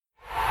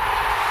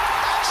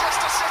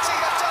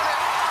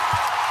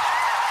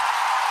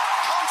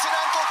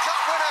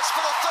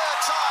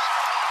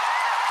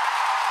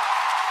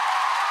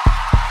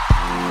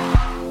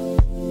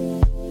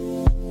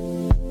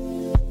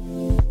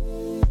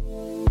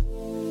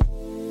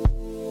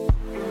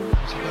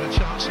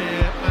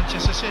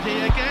City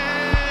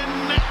again,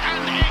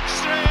 and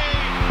X3,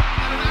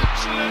 and an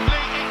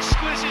absolutely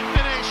exquisite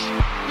finish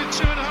with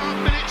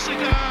 2.5 minutes to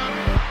go.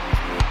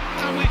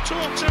 And we've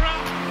talked her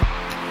up,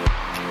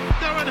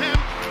 Darren Hemp,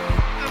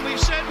 and we've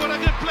said what a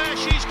good player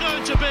she's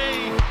going to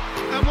be,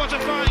 and what a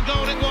fine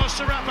goal it was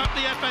to wrap up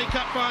the FA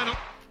Cup final.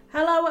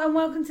 Hello and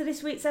welcome to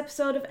this week's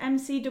episode of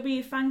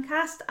MCW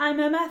Fancast. I'm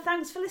Emma,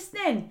 thanks for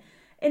listening.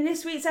 In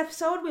this week's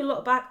episode, we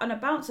look back on a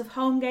bounce of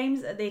home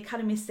games at the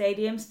Academy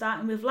Stadium,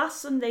 starting with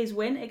last Sunday's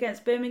win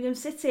against Birmingham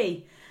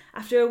City.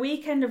 After a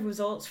weekend of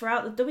results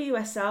throughout the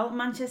WSL,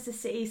 Manchester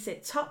City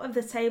sit top of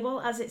the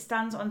table as it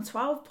stands on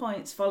 12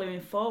 points following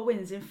 4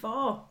 wins in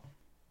 4.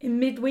 In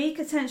midweek,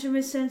 attention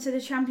returned to the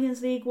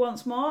Champions League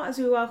once more as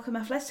we welcome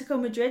Atletico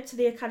Madrid to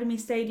the Academy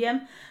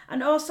Stadium,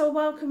 and also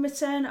welcome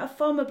return of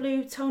former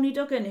Blue Toni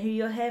Duggan, who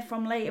you'll hear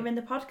from later in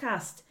the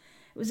podcast.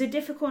 It was a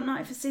difficult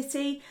night for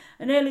City,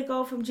 an early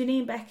goal from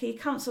Janine Beckie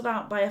cancelled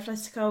out by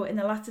Atletico in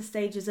the latter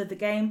stages of the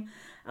game,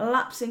 a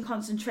lapse in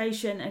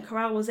concentration, and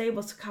Corral was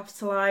able to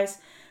capitalise.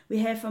 We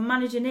hear from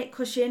manager Nick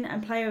Cushing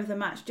and player of the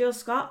match Jill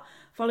Scott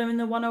following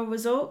the 1-0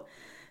 result.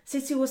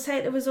 City will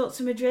take the result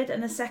to Madrid,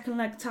 and the second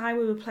leg tie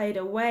will be played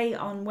away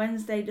on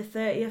Wednesday the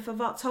 30th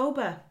of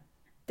October.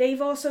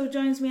 Dave also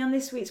joins me on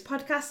this week's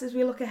podcast as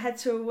we look ahead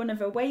to a run of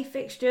away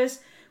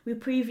fixtures. We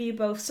preview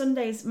both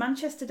Sunday's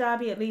Manchester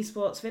derby at Leigh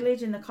Sports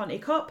Village in the Conti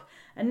Cup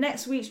and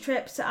next week's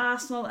trip to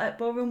Arsenal at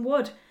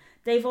Borehamwood.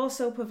 Dave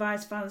also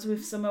provides fans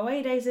with some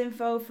away days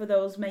info for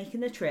those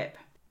making the trip.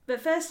 But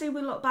firstly,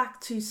 we look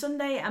back to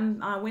Sunday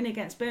and our win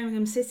against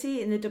Birmingham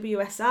City in the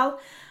WSL.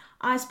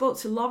 I spoke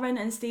to Lauren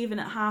and Stephen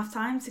at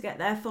half-time to get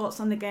their thoughts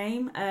on the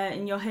game,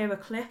 and you'll hear a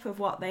clip of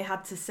what they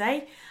had to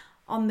say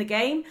on the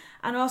game,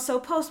 and also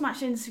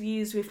post-match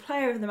interviews with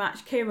player of the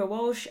match Kira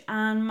Walsh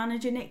and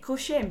manager Nick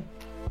Cushing.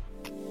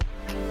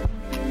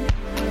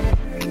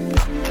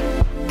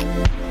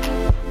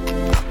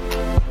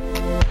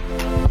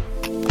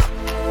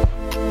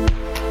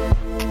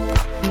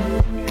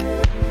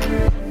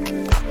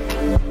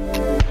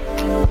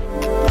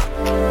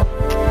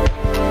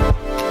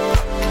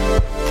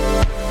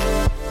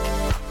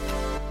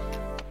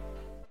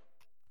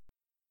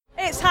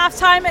 It's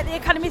half-time at the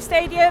Academy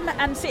Stadium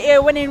and City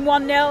are winning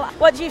 1-0.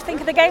 What do you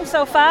think of the game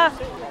so far?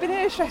 It's been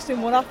an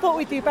interesting one. I thought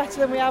we'd do better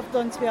than we have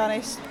done, to be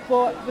honest,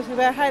 but we're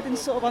ahead and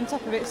sort of on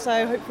top of it,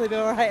 so hopefully we'll be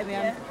alright in the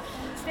end.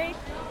 Steve?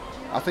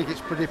 I think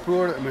it's pretty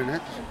poor at the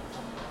minute.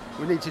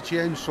 We need to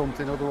change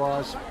something,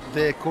 otherwise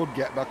they could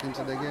get back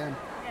into the game.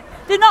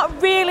 They've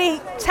not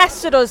really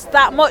tested us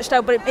that much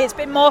though, but it's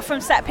been more from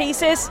set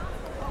pieces.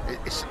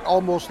 It's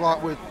almost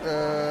like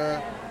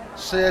we're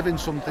saving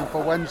something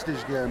for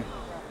Wednesday's game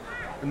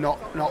and not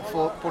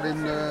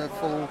putting the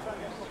full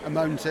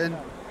amount in.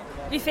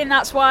 Do you think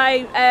that's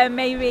why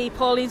maybe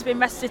Pauline's been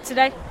rested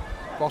today?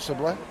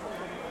 Possibly.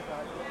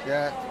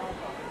 Yeah,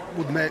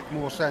 would make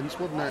more sense,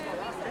 wouldn't it?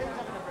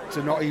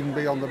 To not even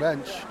be on the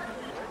bench,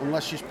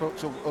 unless she's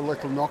put a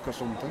little knock or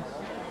something.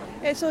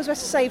 It's always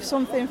best to save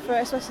something for,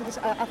 especially this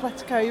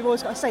Atletico, you've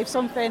always got to save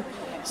something,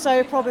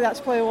 so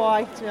that's probably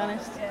why, to be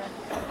honest. Yeah.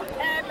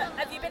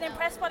 Have you been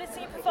impressed by the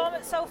team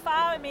performance so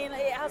far? I mean,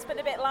 it has been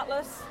a bit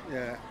lacklustre.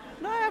 Yeah.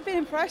 No, I've been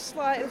impressed.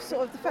 Like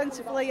sort of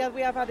defensively,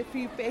 we have had a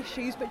few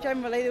issues, but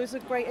generally there was a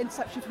great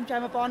interception from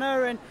Gemma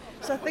Bonner, and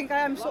so I think I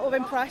am sort of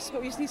impressed.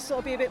 But we just need to sort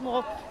of be a bit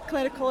more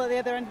clinical at the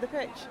other end of the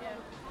pitch.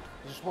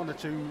 Just 1 or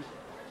 2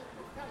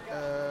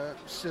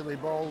 silly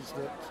balls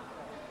that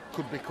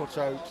could be cut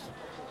out,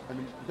 and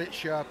a bit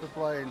sharper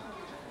playing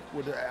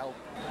would help.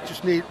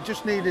 Just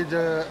needed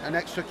an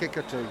extra kick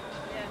or 2.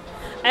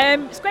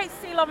 It's great to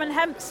see Lauren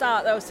Hemp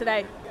start though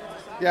today.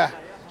 Yeah.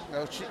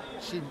 Well,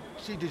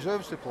 she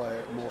deserves to play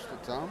it most of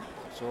the time.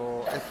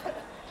 So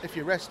if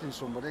you're resting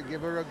somebody,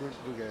 give her a good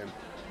game.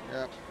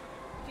 Yeah.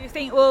 Do you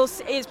think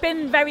it's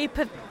been very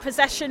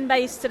possession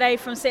based today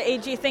from City?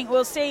 Do you think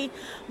we'll see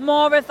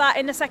more of that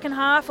in the second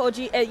half, or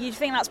do you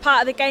think that's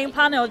part of the game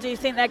plan, or do you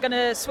think they're going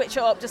to switch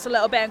it up just a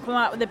little bit and come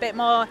out with a bit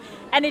more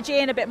energy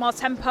and a bit more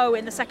tempo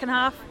in the second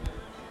half?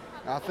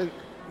 I think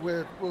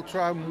we'll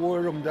try and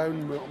wear them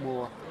down a bit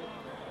more,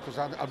 because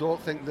I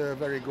don't think they're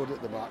very good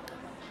at the back.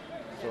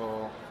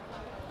 So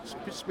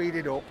speed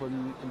it up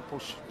and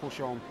push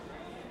on.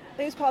 I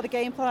think it's part of the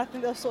game plan. I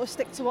think they'll sort of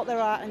stick to what they're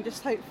at and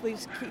just hopefully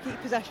just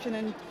keep possession,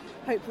 and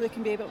hopefully there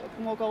can be a bit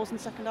more goals in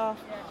the second half.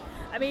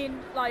 I mean,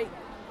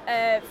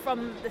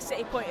 from the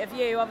City point of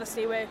view,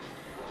 obviously we're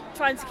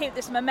trying to keep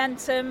this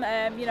momentum.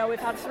 We've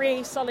had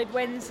 3 solid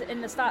wins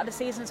in the start of the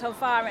season so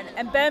far,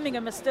 and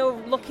Birmingham are still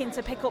looking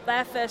to pick up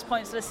their first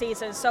points of the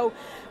season. So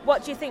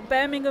what do you think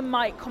Birmingham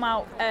might come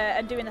out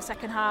and do in the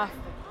second half?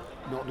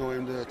 Not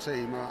knowing the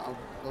team, I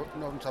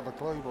don't have a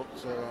clue, but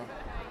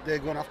they're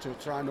going to have to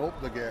try and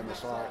up the game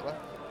slightly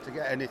to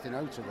get anything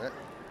out of it,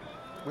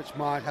 which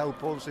might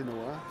help us in a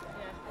way.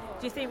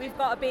 Do you think we've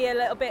got to be a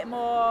little bit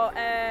more,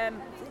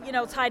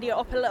 tidy it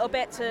up a little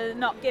bit to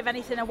not give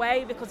anything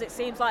away? Because it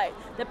seems like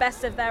the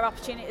best of their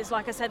opportunities,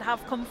 like I said,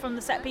 have come from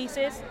the set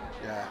pieces.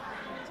 Yeah,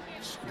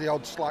 the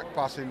odd slack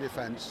pass in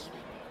defence.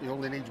 You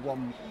only need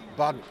one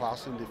bad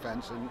pass in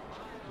defence and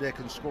they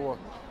can score.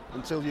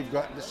 until you've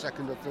got the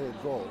second or third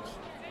goals,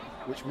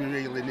 which we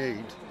really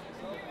need,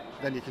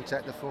 then you can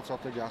take the foot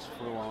off the gas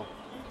for a while.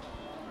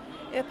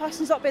 Yeah,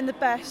 passing's not been the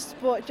best,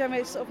 but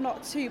generally it's sort of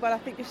not too bad. I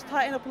think just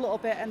tighten up a little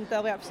bit and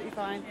they'll be absolutely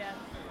fine. Yeah.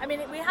 I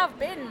mean, we have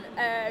been,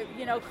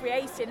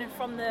 creating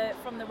from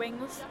the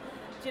wings.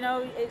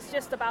 It's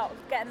just about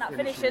getting that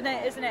finish in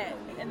it, isn't it,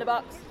 in the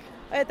box?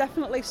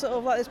 Definitely, sort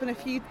of like there's been a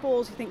few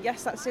balls you think,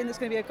 yes, that's in, there's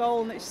going to be a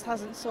goal, and it just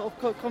hasn't sort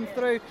of come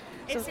through.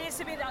 It seems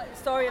to be the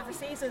story of the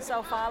season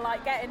so far,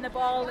 like getting the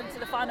ball into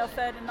the final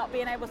third and not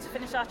being able to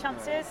finish our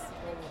chances.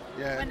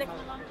 Yeah. When they come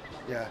along.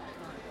 Yeah.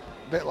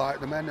 A bit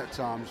like the men at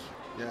times.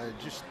 Yeah,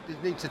 just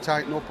they need to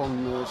tighten up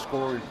on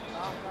scoring.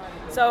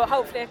 So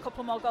hopefully a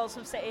couple more goals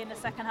from City in the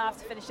second half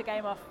to finish the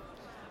game off.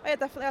 Yeah,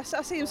 definitely.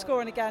 I see them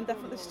scoring again.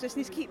 Definitely, just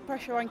need to keep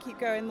pressure on, keep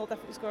going. They'll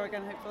definitely score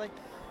again, hopefully.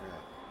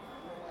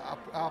 Yeah.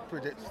 I'll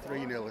predict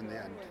 3-0 in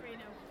the end. 3-0.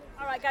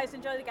 All right, guys,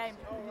 enjoy the game.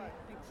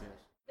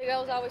 The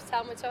girls always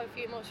tell me to have a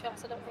few more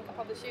shots. I don't think I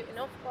probably shoot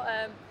enough,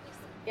 but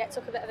it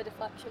took a bit of a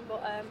deflection,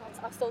 but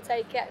I'll still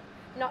take it.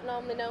 Not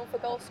normally known for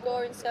goal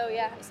scoring, so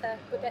yeah, it's a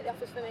good day at the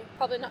office for me.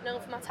 Probably not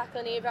known for my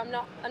tackling either. I'm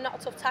not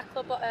a tough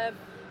tackler, but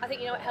I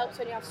think it helps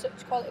when you have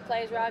such quality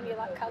players around you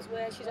like Kaz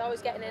Ware. She's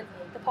always getting in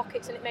the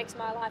pockets, and it makes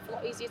my life a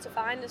lot easier to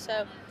find her.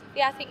 So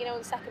yeah, I think in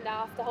the second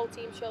half the whole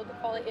team showed the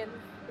quality and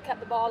we kept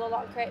the ball a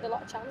lot and created a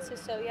lot of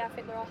chances. So yeah, I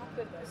think we're all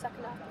happy with the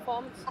second half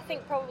performance. I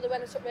think probably when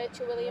they took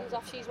Rachel Williams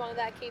off, she's one of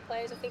their key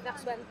players. I think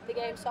that's when the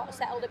game sort of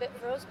settled a bit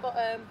for us, but.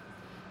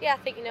 Yeah, I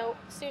think,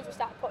 as soon as we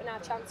started putting our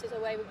chances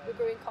away, we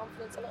grew in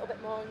confidence a little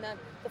bit more, and then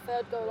the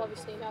third goal,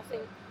 obviously, I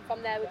think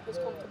from there was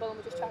comfortable and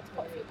we just tried to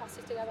put a few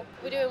passes together.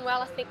 We're doing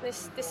well. I think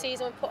this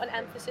season we've put an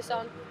emphasis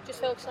on just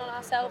focusing on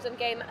ourselves and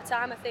game at a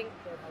time. I think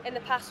in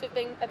the past we've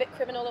been a bit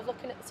criminal of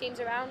looking at the teams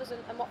around us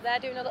and what they're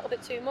doing a little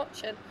bit too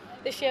much, and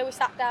this year we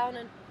sat down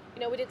and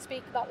we didn't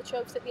speak about the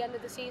trophies at the end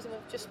of the season.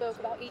 We've just spoke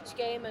about each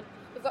game, and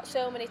we've got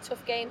so many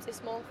tough games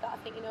this month that I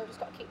think we've just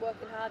got to keep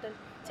working hard and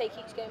take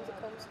each game as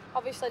it comes.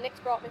 Obviously Nick's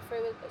brought me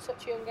through at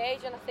such a young age,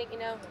 and I think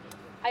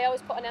I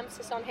always put an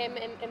emphasis on him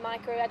in my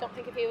career. I don't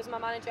think if he was my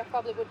manager I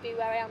probably would be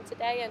where I am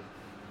today, and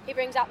he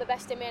brings out the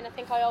best in me, and I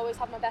think I always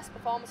have my best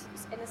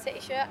performances in the City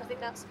shirt. I think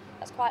that's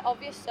quite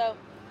obvious, so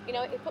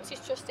it puts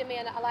his trust in me,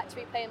 and I like to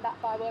repay him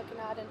back by working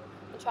hard and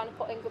trying to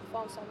put in good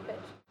performance on the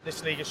pitch.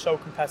 This league is so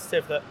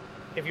competitive that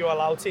if you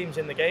allow teams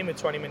in the game with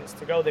 20 minutes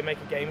to go, they make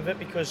a game of it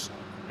because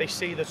they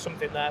see there's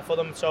something there for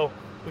them. So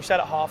we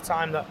said at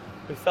half-time that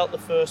we felt the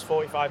first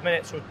 45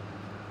 minutes were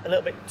a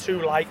little bit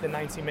too like the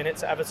 90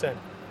 minutes at Everton,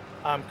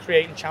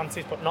 creating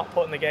chances but not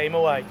putting the game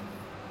away.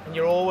 And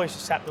you're always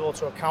susceptible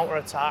to a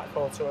counter-attack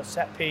or to a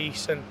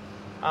set-piece, and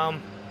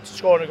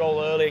scoring a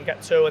goal early and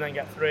get 2 and then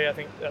get 3, I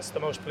think that's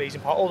the most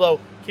pleasing part. Although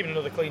keeping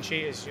another clean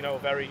sheet is,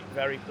 very,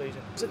 very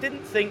pleasing. So I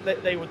didn't think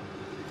that they would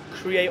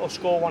create or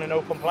score one in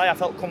open play. I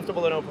felt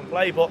comfortable in open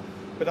play, but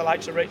with the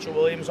likes of Rachel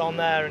Williams on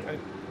there and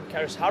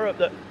Keris Harrop,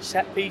 that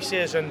set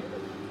pieces and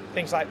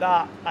things like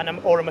that,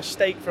 or a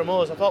mistake from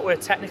us. I thought we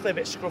were technically a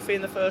bit scruffy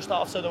in the first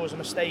half, so there was a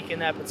mistake in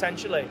there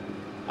potentially.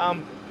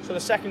 So the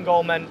second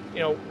goal meant,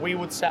 we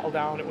would settle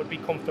down, it would be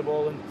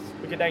comfortable, and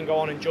we could then go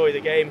on, enjoy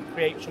the game,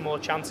 create some more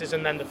chances,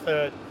 and then the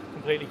third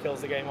completely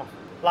kills the game off.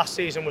 Last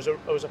season was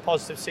a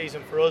positive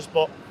season for us,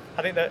 but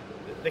I think that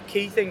the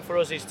key thing for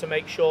us is to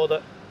make sure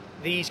that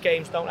these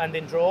games don't end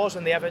in draws,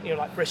 and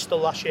like Bristol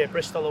last year,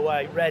 Bristol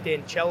away,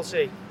 Reading,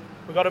 Chelsea.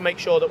 We've got to make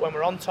sure that when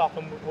we're on top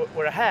and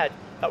we're ahead,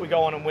 that we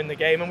go on and win the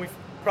game, and we've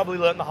probably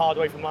learnt the hard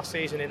way from last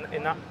season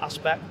in that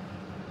aspect.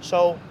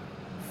 So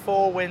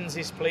 4 wins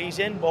is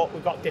pleasing, but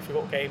we've got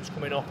difficult games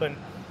coming up, and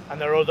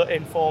there are other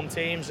informed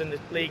teams, and the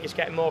league is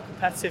getting more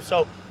competitive,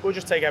 so we'll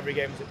just take every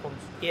game as it comes.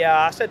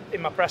 Yeah, I said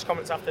in my press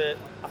comments after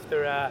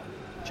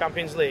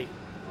Champions League,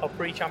 or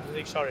pre-Champions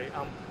League, sorry,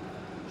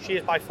 she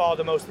is by far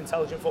the most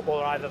intelligent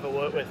footballer I've ever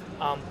worked with.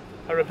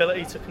 Her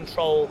ability to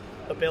control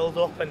the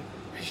build-up, and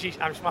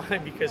I'm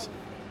smiling because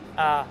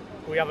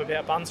we have a bit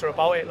of banter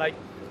about it. Like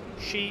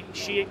she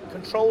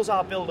controls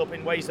our build-up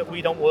in ways that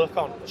we don't work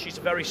on. She's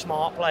a very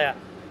smart player,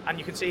 and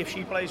you can see if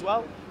she plays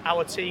well,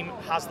 our team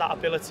has that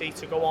ability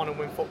to go on and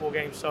win football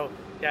games. So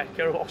yeah,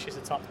 Kira Walsh is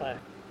a top player.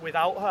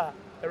 Without her,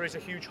 there is a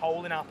huge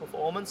hole in our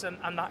performance, and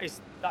that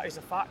is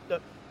a fact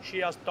that she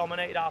has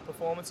dominated our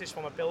performances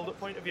from a build-up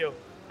point of view.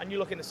 And you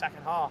look in the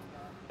second half,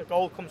 the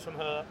goal comes from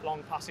her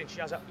long passing. She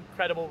has an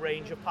incredible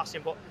range of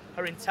passing, but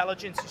her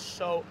intelligence is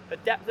the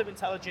depth of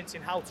intelligence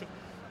in how to.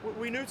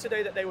 We knew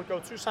today that they would go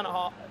 2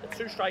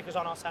 strikers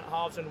on our centre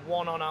halves and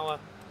 1 on our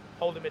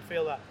holding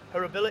midfielder.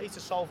 Her ability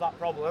to solve that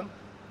problem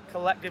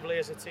collectively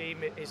as a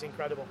team is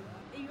incredible.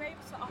 Are you able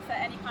to offer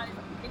any kind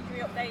of injury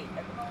update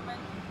at the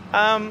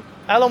moment?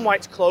 Ellen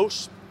White's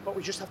close, but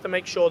we just have to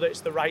make sure that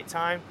it's the right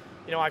time.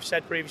 I've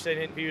said previously in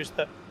interviews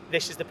that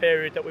this is the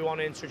period that we want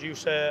to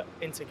introduce her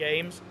into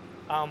games,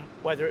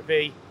 whether it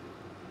be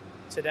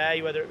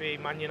today, whether it be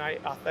Man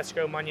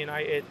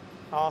United,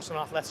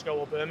 Arsenal, Atletico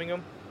or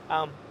Birmingham.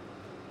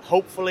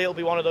 Hopefully it'll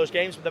be one of those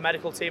games with the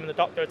medical team and the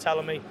doctor are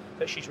telling me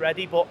that she's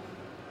ready, but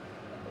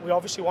we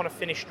obviously want to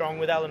finish strong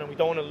with Ellen and we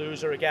don't want to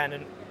lose her again.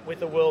 And with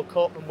the World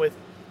Cup and with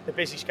the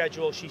busy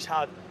schedule she's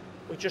had,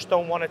 we just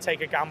don't want to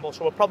take a gamble.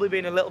 So we're probably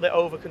being a little bit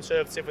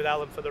over-conservative with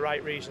Ellen for the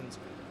right reasons.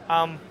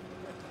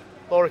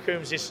 Laura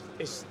Coombs is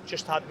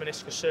just had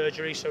meniscus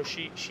surgery, so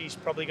she's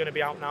probably going to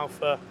be out now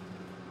for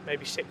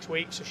maybe 6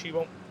 weeks, so she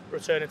won't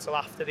return until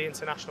after the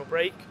international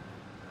break.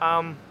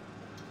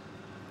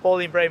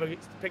 Pauline Bramer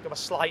picked up a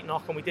slight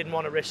knock, and we didn't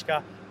want to risk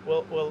her.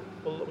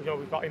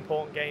 We've got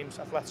important games: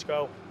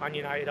 Atletico, Man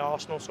United,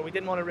 Arsenal. So we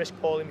didn't want to risk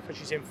Pauline because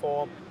she's in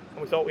form,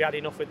 and we thought we had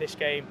enough with this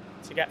game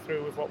to get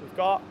through with what we've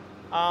got.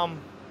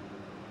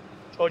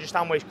 Georgia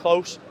Stanway's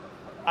close.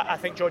 I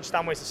think Georgia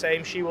Stanway's the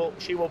same. She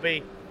will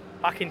be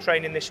back in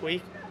training this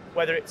week,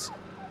 whether it's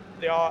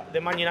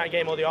the Man United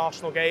game or the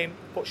Arsenal game,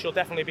 but she'll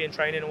definitely be in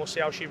training, and we'll see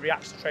how she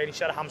reacts to training.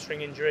 She had a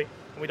hamstring injury,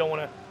 and we don't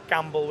want to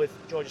gamble with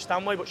Georgia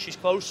Stanway, but she's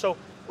close. So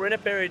we're in a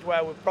period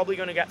where we're probably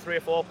going to get 3 or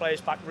 4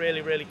 players back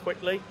really, really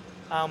quickly.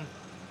 And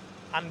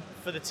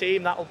for the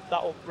team,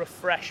 that'll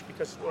refresh,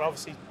 because we're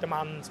obviously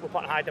we're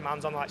putting high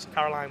demands on the likes of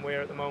Caroline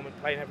Weir at the moment,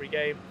 playing every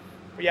game.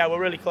 But yeah,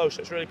 we're really close,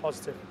 so it's really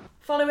positive.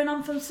 Following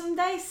on from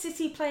Sunday,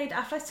 City played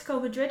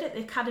Atletico Madrid at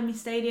the Academy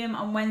Stadium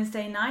on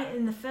Wednesday night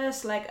in the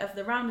first leg of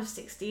the round of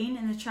 16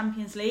 in the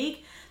Champions League.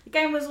 The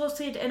game was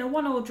resulted in a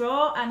 1-1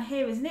 draw, and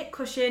here is Nick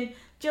Cushing,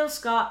 Jill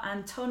Scott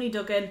and Toni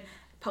Duggan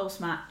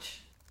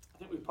post-match. I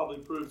think we've probably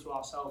proved to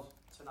ourselves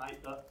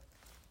tonight that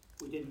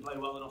we didn't play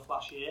well enough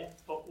last year,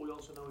 but we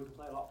also know we can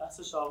play a lot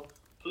better. So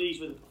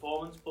pleased with the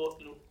performance, but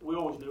we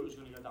always knew it was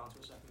going to go down to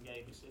a second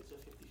game. It's a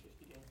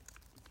 50-50 game.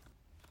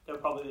 They were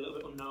probably a little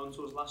bit unknown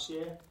to us last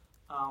year.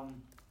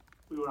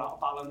 We were out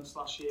of balance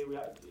last year. We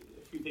had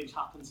a few things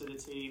happen to the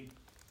team.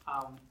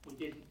 We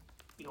didn't,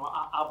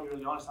 I'll be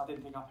really honest, I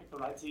didn't think I picked the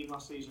right team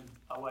last season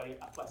away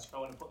at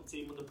Atletico, and I put the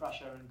team under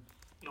pressure, and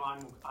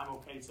I'm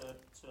okay to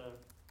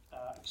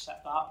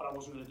accept that, but I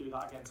wasn't going to do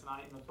that again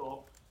tonight. And I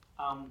thought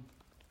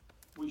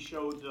we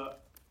showed that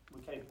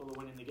we're capable of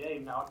winning the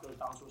game. Now it goes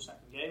down to a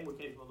second game. We're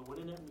capable of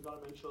winning it, and we've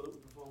got to make sure that we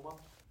perform well.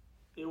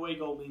 The away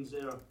goal means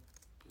 0,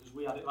 because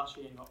we had it last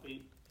year and got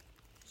beat.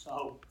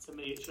 So to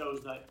me, it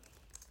shows that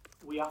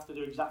we have to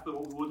do exactly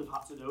what we would have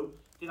had to do.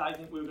 Did I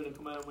think we were going to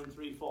come out and win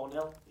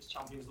 3-4-0? It's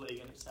Champions League,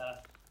 and it's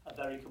a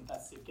very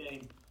competitive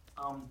game.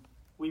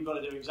 We've got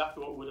to do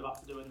exactly what we would have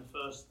had to do in the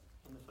first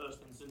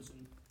instance,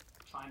 and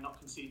try and not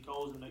concede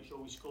goals and make sure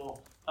we score.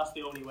 That's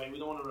the only way. We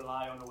don't want to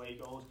rely on away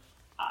goals.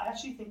 I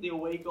actually think the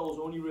away goals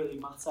only really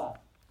matter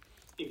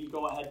if you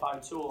go ahead by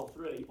 2 or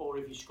 3, or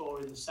if you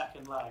score in the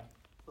second leg,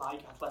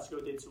 like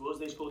Atletico did to us.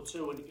 They scored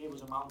 2, and it gave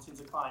us a mountain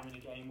to climb in a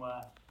game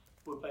where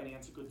we're playing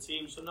against a good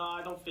team. So no,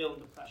 I don't feel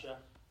under pressure.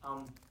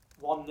 1-0,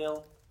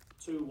 2-1,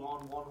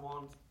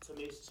 1-1. To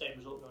me, it's the same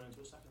result going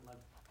into a second leg.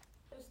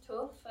 It was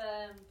tough,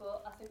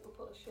 but I think we'll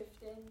put a shift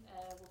in.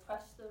 We'll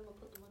press them,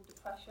 we'll put them under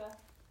pressure.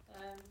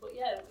 But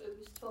yeah, it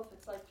was tough.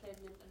 It's like playing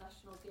an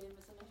international game,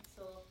 isn't it?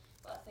 So,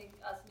 but I think,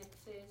 as Nick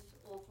says,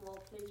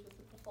 overall pleased with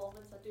the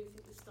performance. I do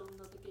think there's still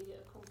another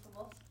gear to come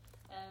from us.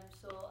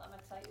 So I'm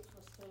excited for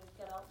us to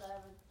get out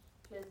there and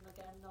play them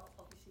again. Not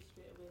obviously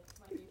straight away.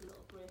 Might need a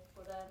little break,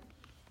 but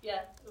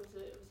yeah, it was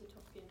a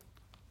tough game.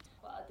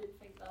 But I did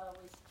think that I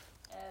was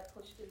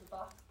pushed in the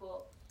back.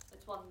 But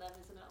it's one of them,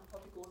 isn't it? I'm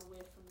probably going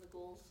away from the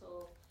goal.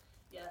 So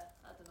yeah,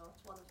 I don't know.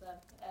 It's one of them.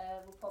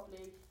 We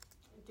probably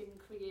didn't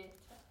create.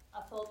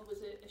 I thought there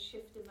was a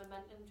shift in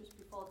momentum just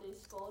before they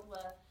scored,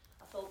 where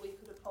I thought we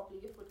could have probably,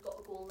 if we'd got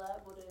a goal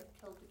there, would have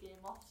killed the game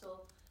off.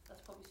 So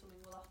that's probably something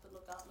we'll have to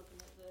look at,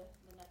 looking at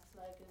the next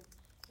leg, and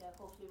yeah,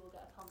 hopefully we'll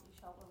get a penalty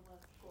shot when we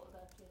go to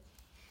their place.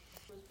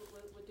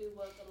 We do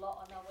work a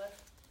lot on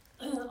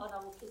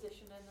our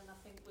positioning, and I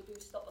think we do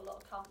stop a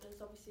lot of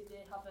counters. Obviously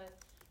they have a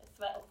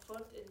threat up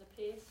front in the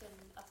pace, and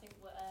I think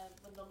we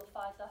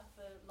nullified that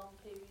for long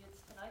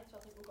periods tonight, so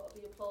I think we've got to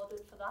be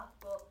applauded for that.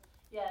 But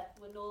yeah,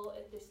 we know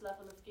at this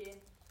level of game,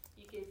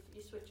 you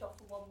switch off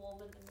for one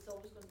moment, and there's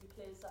always going to be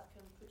players that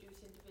can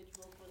produce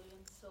individual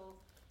brilliance. So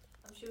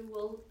I'm sure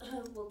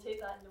we'll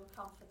take that into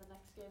account for the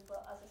next game.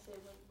 But as I say,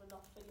 we're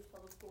not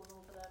fearful of going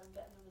over there and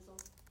getting a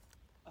result.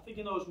 I think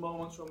in those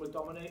moments when we're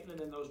dominating,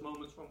 and in those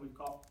moments when we've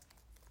got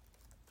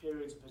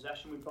periods of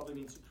possession, we probably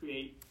need to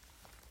create.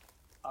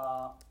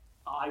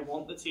 I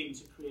want the team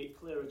to create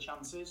clearer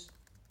chances.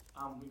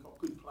 We've got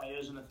good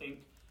players, and I think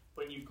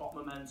when you've got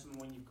momentum,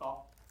 when you've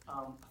got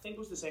I think it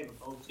was the same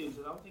for both teams.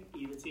 I don't think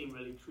either team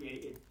really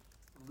created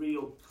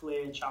real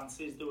clear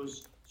chances. There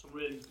was some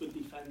really good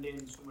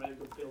defending, some really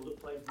good build-up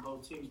play from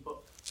both teams, but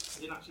I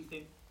didn't actually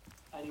think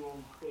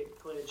anyone created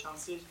clear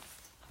chances.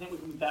 I think we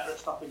can be better at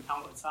stopping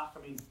counter-attack.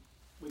 I mean,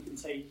 we can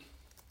take...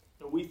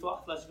 we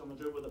thought Atletico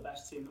Madrid were the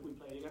best team that we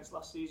played against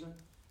last season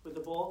with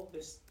the ball.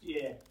 This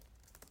year,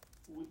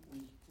 we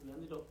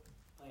ended up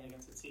playing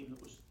against a team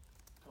that was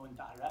going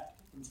direct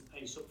into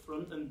pace up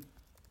front, and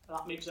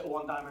that makes it a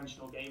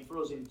one-dimensional game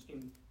for us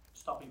in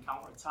stopping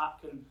counter-attack,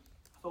 and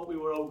I thought we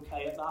were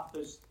okay at that.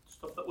 There's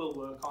stuff that we'll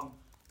work on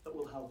that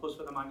will help us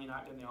for the Man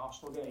United and the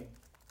Arsenal game,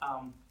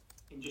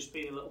 in just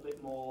being a little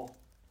bit more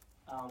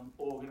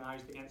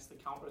organised against the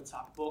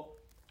counter-attack. But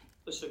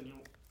listen,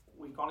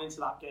 we've gone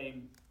into that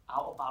game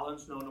out of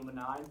balance, no number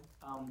 9.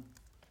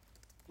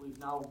 We've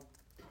now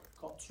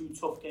got 2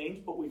 tough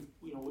games, but we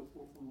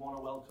want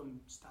to welcome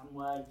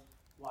Stanway,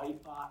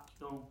 White back.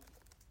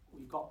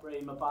 We've got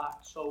Bremer back,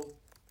 so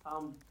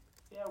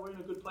we're in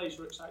a good place.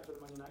 We're excited for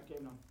the Man United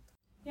game now.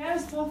 Yeah, it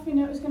was tough.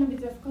 It was going to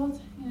be difficult.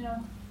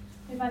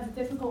 We've had a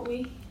difficult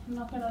week. I'm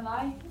not going to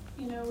lie.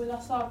 We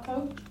lost our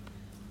coach,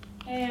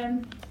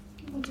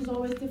 which is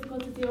always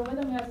difficult to deal with.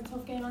 And we had a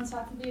tough game on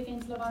Saturday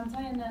against Levante,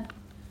 and then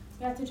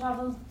we had to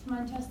travel to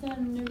Manchester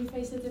and knew we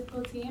faced a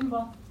difficult team.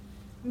 But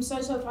I'm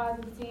so proud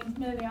of the team.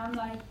 Really am.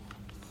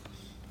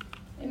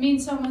 It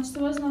means so much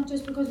to us, not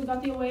just because we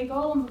got the away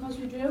goal and because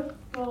we drew,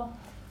 but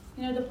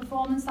the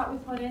performance that we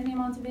put in, the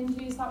amount of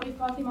injuries that we've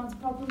got, the amount of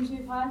problems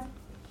we've had.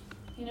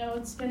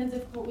 It's been a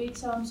difficult week,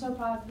 so I'm so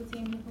proud of the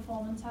team and the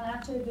performance. And I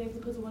actually believe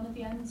we could have won at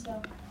the end,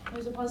 so it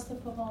was a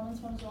positive performance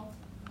from us all.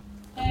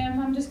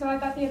 I'm just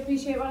glad that they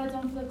appreciate what I've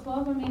done for the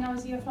club. I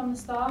was here from the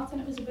start, and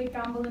it was a big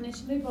gamble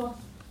initially, but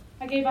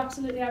I gave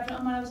absolutely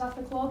everything when I was at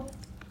the club.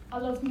 I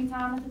loved my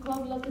time at the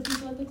club, I loved the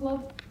people at the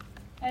club.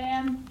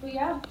 But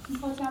yeah,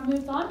 unfortunately I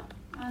moved on,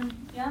 and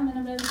I'm in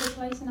a really good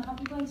place and a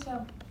happy place, so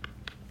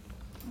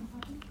I'm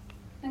happy.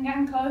 I'm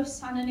getting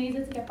close, and I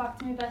needed to get back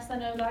to my best. I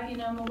know that,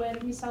 I'm aware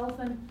of myself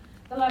and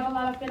the level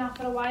that I've been at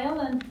for a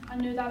while, and I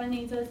knew that I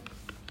needed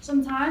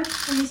some time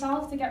for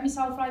myself to get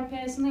myself right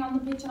personally on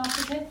the pitch and off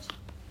the pitch.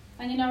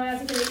 And I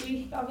had a great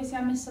week. Obviously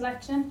I missed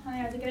selection, and I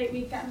had a great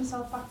week getting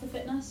myself back to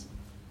fitness.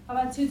 I've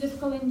had 2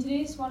 difficult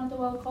injuries, one at the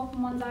World Cup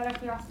and one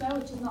directly after,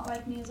 which is not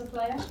like me as a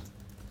player.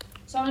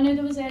 So I knew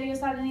there was areas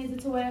that I needed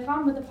to work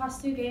on, but the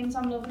past 2 games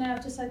I'm loving it.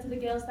 I've just said to the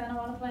girls then I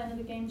want to play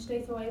another game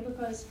straight away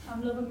because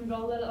I'm loving my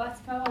role at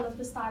Atletico. I love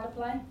the style of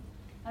play,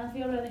 and I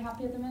feel really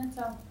happy at the minute.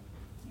 So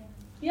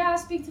yeah, I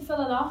speak to Phil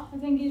a lot. I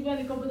think he's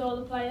really good with all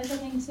the players. I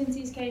think since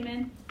he's came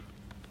in,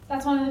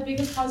 that's one of the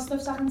biggest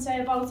positives I can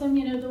say about him.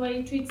 The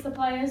way he treats the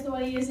players, the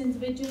way he is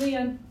individually,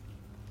 and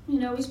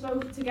we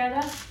spoke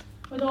together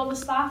with all the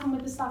staff and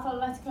with the staff at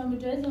Atletico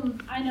Madrid,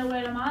 and I know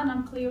where I'm at, and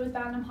I'm clear with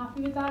that, and I'm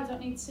happy with that. I don't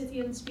need to sit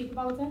here and speak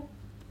about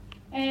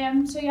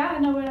it. So yeah, I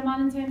know where I'm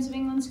at in terms of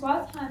England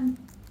squad, and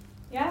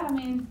I'm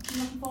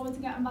looking forward to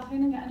getting back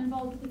in and getting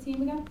involved with the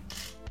team again.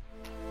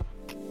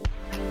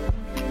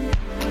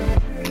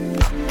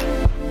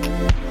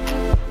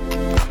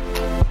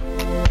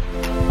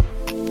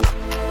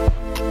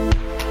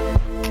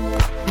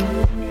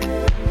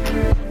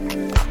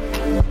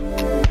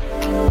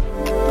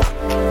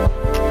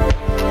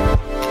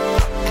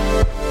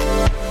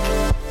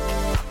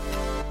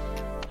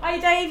 Hi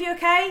Dave, you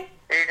okay?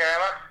 How you doing,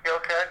 Emma? You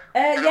okay?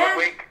 Yeah.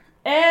 Week?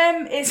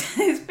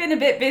 It's been a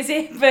bit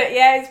busy, but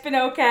yeah, it's been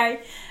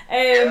okay.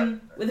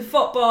 With the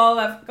football,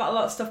 I've got a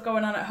lot of stuff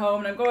going on at home,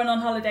 and I'm going on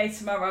holiday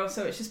tomorrow,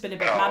 so it's just been a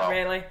bit mad,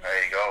 really.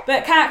 There you go.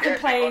 But can't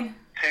complain.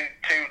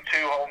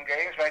 Two home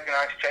games make a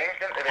nice change,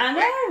 didn't they?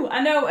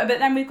 I know, but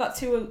then we've got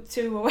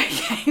two away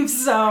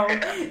games, so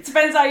it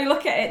depends how you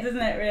look at it,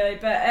 doesn't it, really?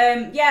 But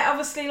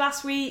obviously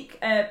last week,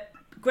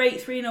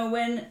 great 3-0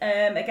 win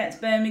against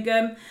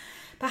Birmingham.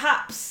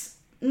 Perhaps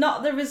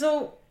not the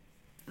result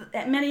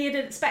that many had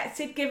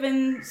expected,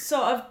 given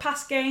sort of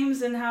past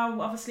games and how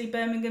obviously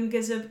Birmingham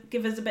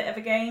give us a bit of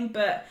a game,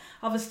 but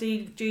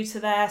obviously due to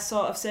their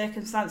sort of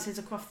circumstances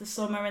across the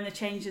summer and the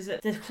changes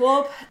at the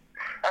club.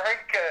 I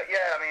think,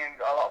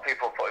 a lot of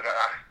people people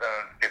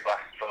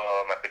asked for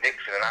my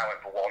prediction, and I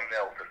went for 1-0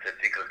 to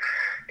City because,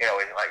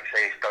 like you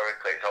say,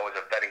 historically it's always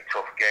a very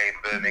tough game.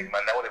 Birmingham,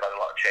 I know they've had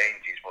a lot of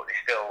changes, but they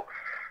still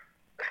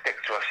stick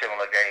to a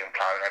similar game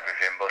plan and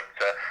everything. But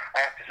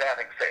I have to say, I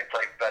think City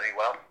played very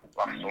well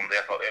last Sunday.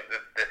 I thought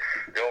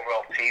the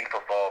overall team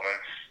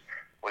performance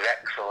was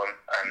excellent,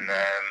 and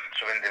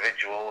some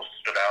individuals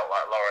stood out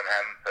like Lauren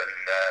Hemp,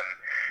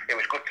 and it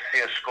was good to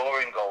see us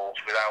scoring goals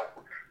without.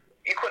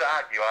 You could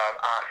argue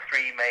our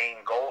 3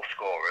 main goal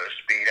scorers,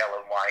 being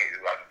Ellen White,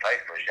 who hasn't played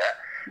for us yet,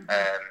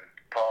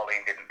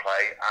 Pauline didn't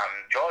play, and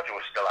Georgia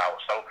was still out.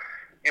 So,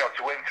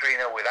 to win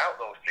 3-0 without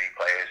those 3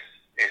 players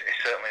is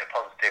certainly a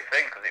positive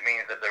thing, because it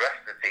means that the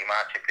rest of the team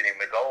are chipping in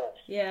with goals.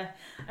 Yeah,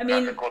 that's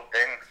a good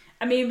thing.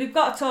 We've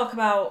got to talk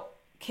about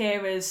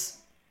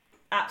Kira's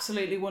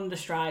absolutely wonder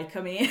strike.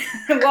 What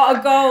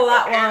a goal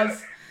that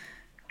was.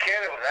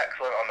 Kira was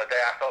excellent on the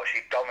day. I thought she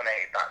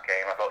dominated that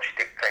game. I thought she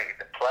dictated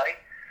the play.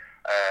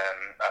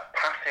 Her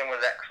passing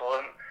was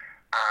excellent,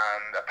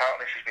 and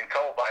apparently she's been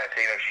told by her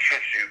teammates she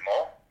should shoot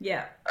more.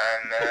 Yeah.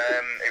 And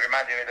it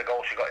reminded me of the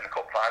goal she got in the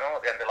cup final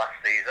at the end of last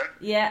season.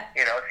 Yeah.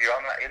 If you're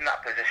in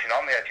that position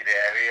on the edge of the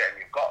area and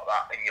you've got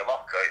that in your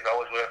locker, it's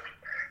always worth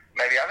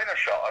maybe having a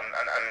shot, and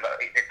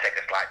it did take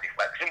a slight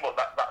deflection, but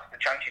that's the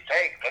chance you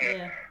take.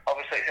 And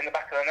obviously it's in the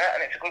back of the net,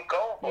 and it's a good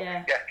goal. But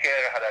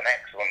Kira had an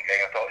excellent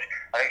game.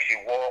 I think she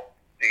walked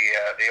the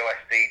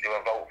OSD do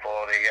a vote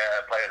for the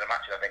player of the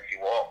match, and I think she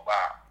walked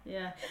that.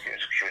 Yeah.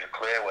 She was a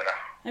clear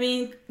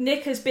winner.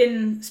 Nick has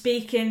been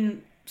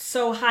speaking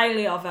so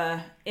highly of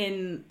her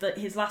in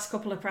his last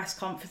couple of press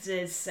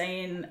conferences,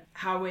 saying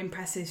how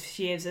impressive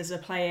she is as a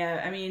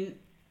player.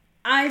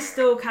 I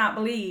still can't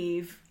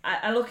believe.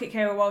 I look at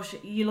Kira Walsh,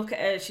 you look at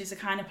her, she's the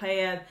kind of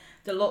player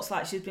that looks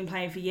like she's been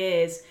playing for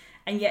years,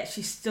 and yet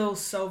she's still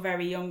so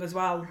very young as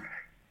well.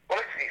 Well,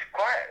 it's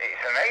quite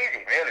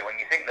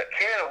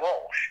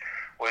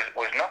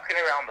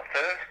asking around the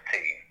first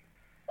team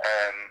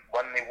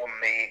when they won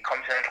the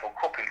Continental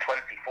Cup in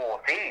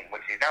 2014,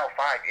 which is now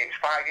 5 years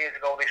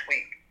ago this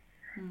week.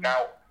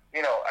 Now,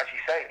 you know, as you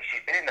say,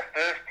 she's been in the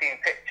first team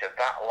picture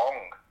that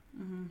long.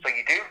 So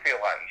you do feel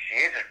like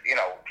she is, you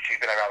know, she's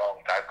been around a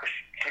long time, because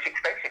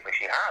basically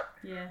she has.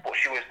 Yeah. But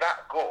she was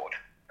that good,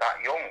 that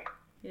young.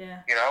 Yeah.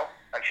 You know,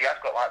 and she has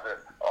got like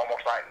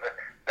almost like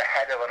the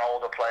head of an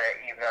older player,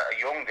 even at a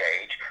young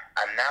age,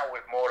 and now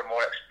with more and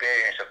more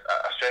experience,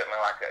 certainly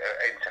like at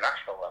an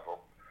international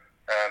level,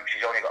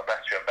 she's only got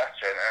better and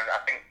better. And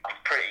I'm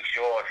pretty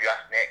sure if you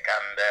ask Nick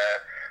and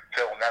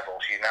Phil Neville,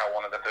 she's now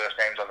one of the first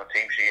names on the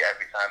team sheet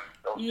every time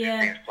those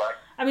teams play.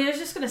 I mean, I was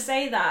just going to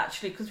say that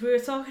actually, because we were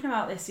talking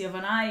about this the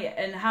other night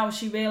and how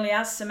she really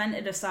has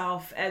cemented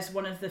herself as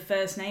one of the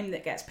first name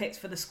that gets picked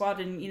for the squad,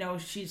 and you know,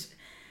 she's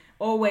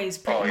always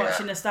pretty much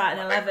in the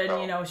starting 11.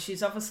 So. You know,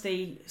 she's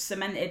obviously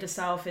cemented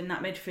herself in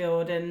that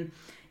midfield, and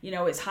you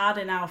know, it's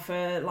harder now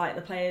for like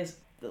the players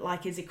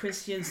like Izzy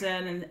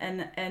Christiansen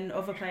and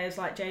other players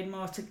like Jade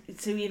Moore to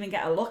even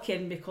get a look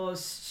in,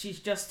 because she's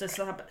just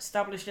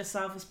established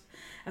herself as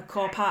a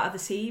core part of the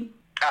team.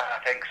 I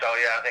think so,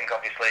 yeah. I think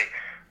obviously,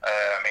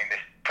 I mean, this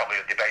is probably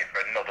a debate for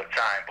another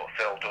time, but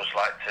Phil does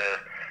like to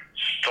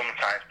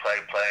sometimes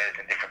play players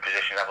in different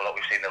positions. Have a look,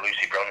 we've seen the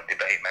Lucy Bronze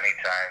debate many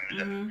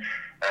times,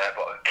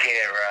 but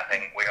Kira, I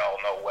think we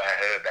all know where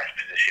her best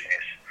position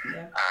is,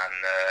 and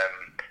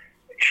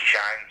she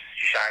shines.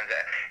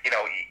 You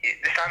know,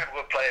 the sign of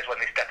good players when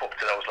they step up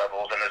to those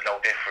levels, and there's no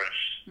difference.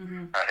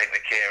 I think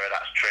with Kira,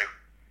 that's true.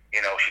 You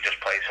know, she just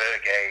plays her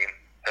game,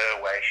 her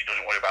way. She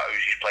doesn't worry about who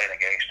she's playing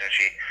against, and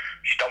she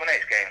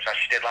dominates games as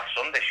she did last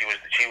Sunday.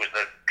 She was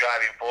the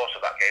driving force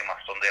of that game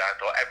last Sunday. I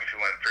thought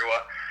everything went through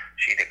her.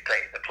 She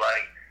dictated the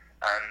play,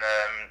 and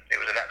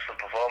it was an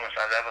excellent performance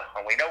as ever.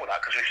 And we know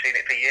that because we've seen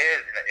it for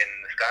years in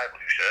the Sky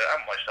Blue shirt,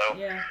 haven't we? So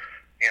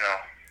you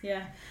know.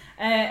 Yeah.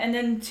 And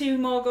then 2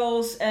 more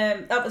goals.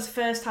 That was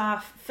first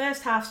half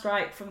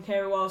strike from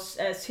Kira Walsh.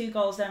 2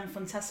 goals then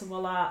from Tessa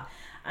Woolard,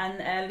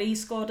 and Leigh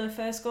scored her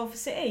first goal for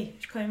City.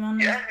 She came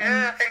on.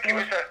 I think it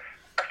was a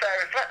fair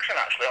reflection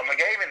actually on the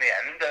game in the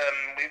end.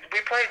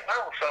 We played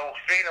well, so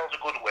 3-0's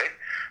a good win.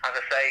 As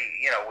I say,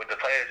 you know, with the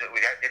players that we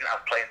didn't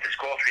have playing to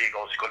score 3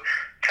 goals is good.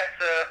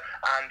 Tessa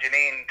and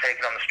Janine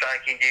taking on the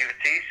striking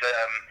duties.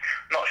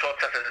 Not sure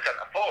Tessa's a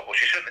centre forward, but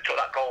she certainly took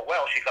that goal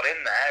well. She got in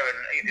there,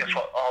 and that's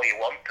what all you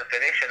want to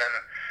finish. And then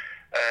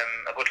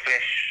a good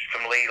finish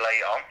from Leigh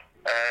late on.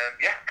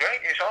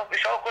 Great. It's all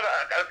good.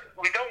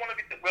 We don't want to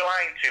be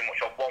relying too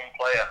much on one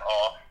player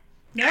or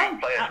two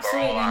players for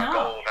all our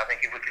goals. I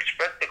think if we could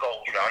spread the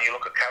goals around, you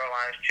look at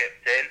Caroline's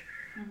chipped in.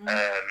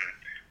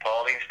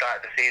 Pauline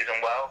started the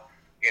season well.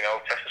 You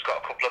know, Tessa's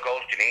got a couple of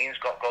goals, Janine's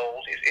got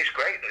goals. It's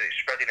great that it's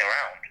spreading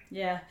around.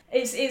 Yeah,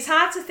 it's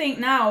hard to think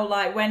now,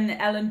 like when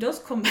Ellen does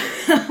come back,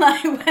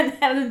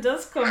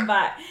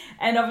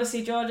 and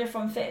obviously Georgia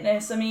from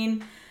fitness. I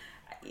mean,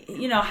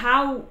 you know,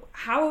 how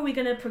are we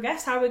going to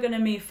progress? How are we going to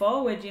move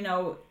forward? You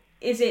know,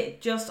 is it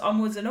just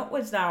onwards and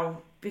upwards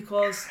now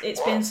because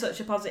it's been such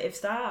a positive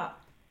start?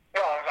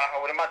 Well, I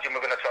would imagine we're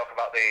going to talk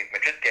about the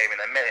Madrid game in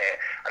a minute,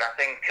 and I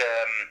think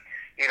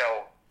you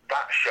know.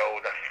 That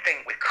showed, I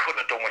think we could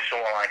have done with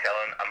someone like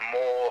Ellen, a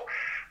more,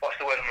 what's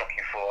the word I'm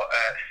looking for, a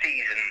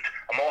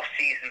more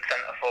seasoned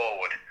centre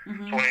forward.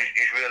 Someone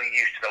who's really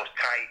used to those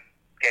tight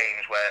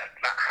games where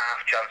that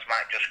half chance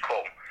might just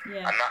come.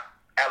 And that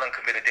Ellen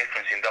can be the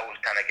difference in those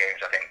kind of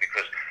games, I think,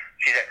 because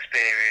she's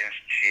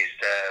experienced, she's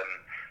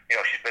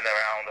been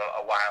around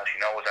a while, she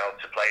knows how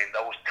to play in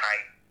those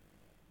tight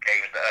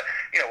games that are,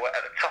 you know,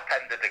 at the top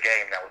end of the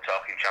game now, we're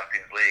talking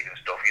Champions League and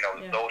stuff, you know,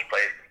 those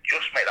players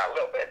just make that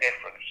little bit of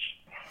difference.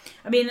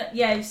 I mean,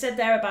 you said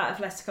there about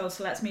Atletico,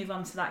 so let's move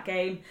on to that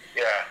game.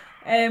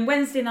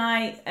 Wednesday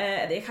night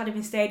at the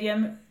Academy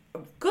Stadium,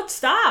 good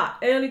start,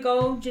 early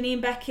goal,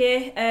 Janine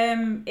Beckie.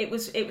 It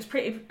was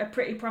a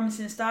pretty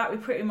promising start. We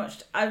pretty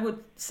much, I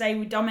would say,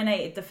 we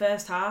dominated the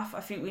first half. I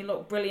think we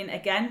looked brilliant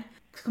again.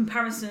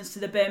 Comparisons to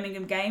the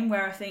Birmingham game,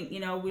 where I think, you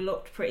know, we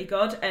looked pretty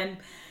good, and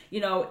you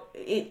know,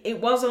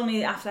 it was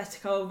only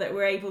Atletico that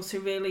were able to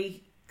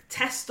really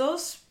test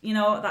us. You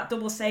know, that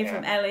double save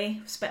from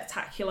Ellie,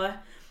 spectacular.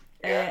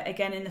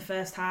 Again in the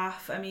first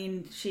half. I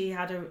mean, she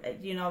had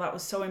that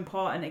was so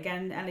important.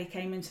 Again, Ellie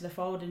came into the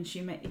fold, and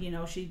she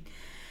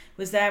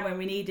was there when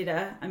we needed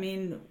her. I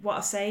mean, what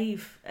a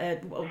save!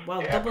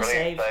 Double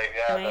save,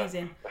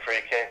 amazing. The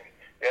free kick,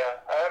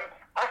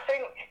 I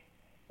think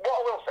what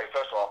I will say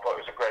first of all, I thought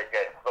it was a great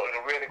game. I thought it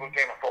was a really good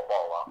game of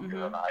football the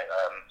other night.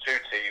 2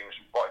 teams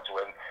wanted to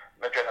win.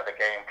 Madrid had a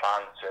game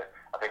plan to.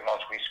 I think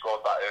once we scored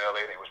that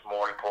early, it was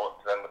more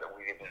important to them that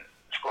we didn't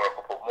score a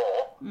couple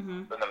more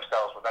than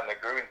themselves, but then they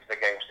grew into the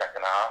game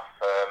second half.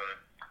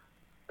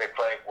 They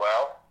played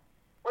well.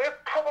 We're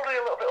probably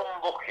a little bit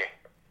unlucky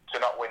to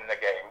not win the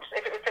game.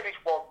 If it had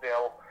finished 1-0,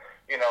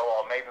 you know,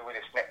 or maybe we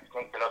just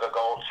sneaked another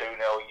goal 2-0,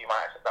 you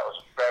might have said that was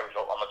a fair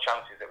result on the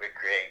chances that we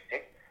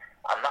created.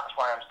 And that's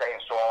why I'm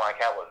saying someone like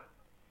Ellen,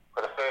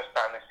 for the first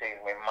time this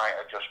season, we might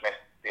have just missed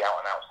the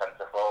out-and-out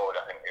centre forward,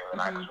 I think, the other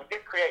night, because we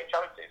did create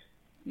chances.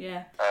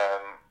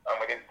 And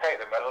we didn't take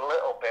them. A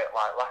little bit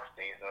like last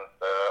season's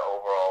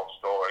overall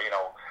story.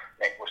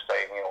 Nick was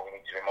saying, we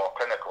need to be more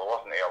clinical,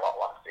 wasn't he, a lot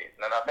last season?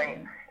 And I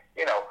think,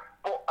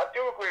 but I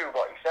do agree with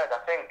what he said.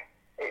 I think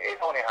it is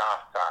only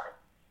half time.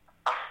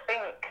 I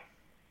think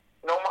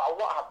no matter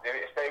what happens,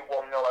 if they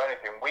 1-0 or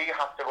anything, we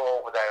have to go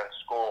over there and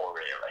score,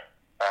 really.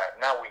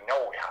 Now we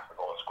know we have to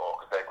go and score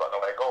because they've got no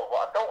way to go. But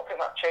I don't think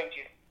that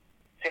changes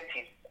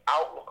City's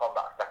outlook on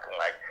that second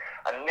leg.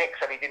 And Nick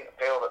said he didn't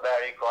feel that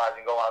their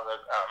equalising goal has a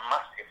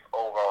massive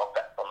overall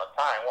effect on the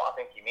time. What I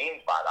think he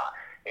means by that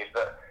is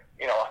that,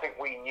 I think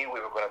we knew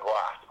we were going to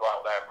have to go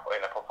out there and put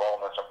in a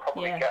performance and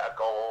probably get a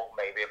goal,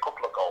 maybe a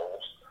couple of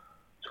goals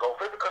to go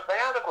through because they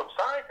are a good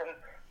side. And,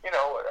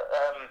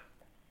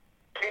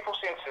 people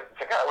seem to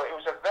forget it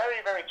was a very,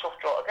 very tough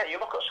draw. Again,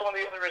 you look at some of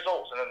the other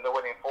results and then they're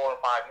winning 4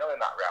 and 5-0 in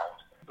that round.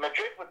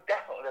 Madrid were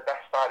definitely the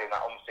best side in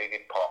that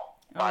unseeded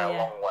pot by a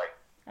long way.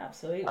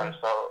 Absolutely. And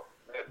so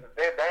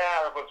they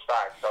are a good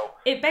side. So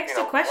it begs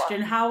the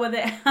question: how were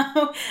they?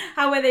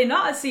 How were they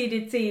not a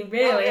seeded team?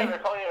 Really? Well, yeah,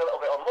 they're probably a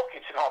little bit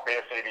unlucky to not be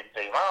a seeded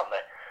team, aren't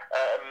they?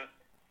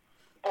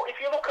 But if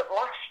you look at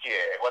last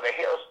year, where they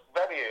hit us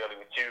very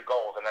early with 2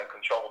 goals and then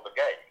controlled the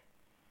game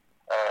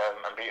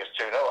and beat us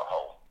 2-0 at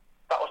home,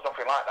 that was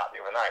nothing like that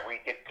the other night.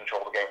 We did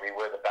control the game. We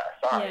were the better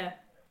side. Yeah.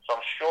 So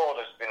I'm sure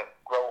there's been a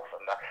growth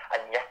in that.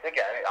 And yet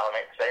again, I'll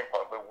make the same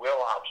point, we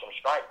will have some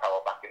strike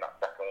power back in that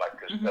second leg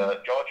because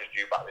Georgia's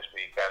due back this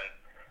weekend,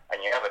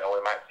 and you never know,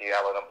 we might see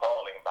Ellen and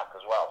Pauline back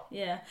as well.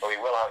 Yeah. So he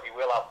will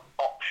have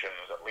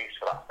options at least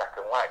for that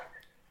second leg.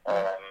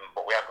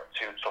 But we have got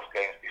 2 tough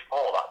games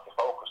before that to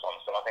focus on.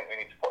 So I think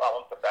we need to put that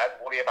one to bed,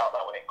 worry about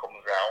that when it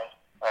comes round,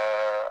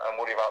 and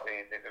worry about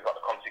we've got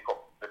the Conti Cup,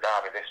 the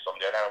derby this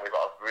Sunday, and then we've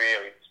got a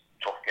really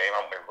tough game,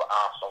 haven't we? We've got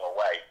Arsenal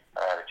away,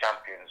 the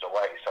champions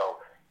away. So,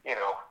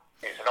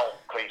 it's an old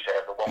cliche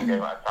of the one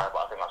game at a time,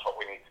 but I think that's what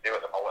we need to do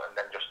at the moment, and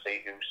then just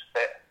see who's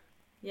fit.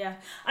 Yeah,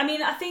 I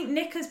mean, I think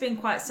Nick has been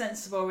quite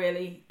sensible,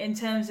 really, in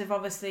terms of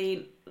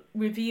obviously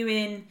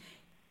reviewing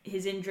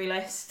his injury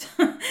list,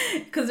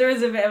 because there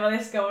is a bit of a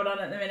list going on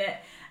at the minute.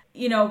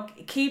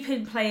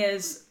 Keeping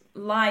players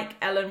like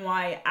Ellen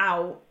White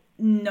out,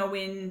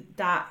 knowing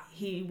that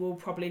he will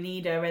probably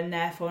need her, and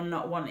therefore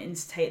not wanting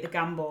to take the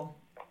gamble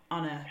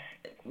on her.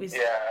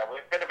 Yeah,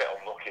 we've been a bit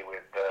unlucky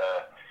with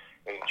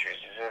injuries.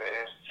 It's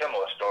a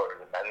similar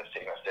story with the men's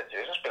team at City.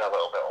 It's just been a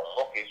little bit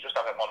unlucky. It's just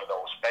having one of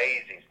those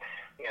phases.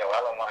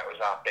 Ellen White was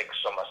our big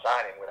summer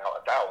signing without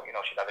a doubt.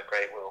 She'd had a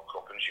great World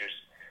Cup and she was,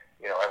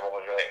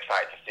 everyone was really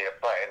excited to see her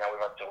play. And now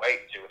we've had to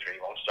wait 2 or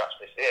 3 months to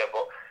actually see her.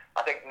 But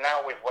I think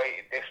now we've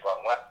waited this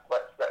long.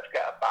 Let's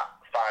get her back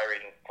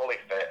firing,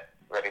 fully fit,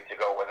 ready to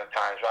go when the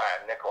time's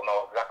right. And Nick will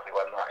know exactly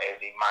when that is.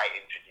 He might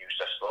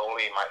introduce her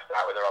slowly. He might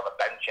start with her on the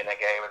bench in a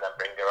game and then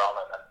bring her on.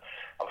 And then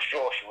I'm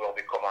sure she will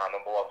become our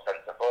number 1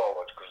 centre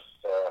forward because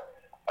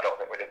I don't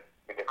think we'd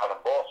have gone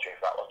on board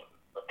if that wasn't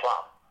the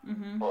plan.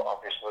 But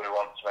obviously we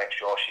want to make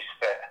sure she's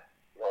fit.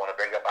 You don't want to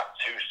bring her back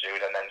too soon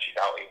and then she's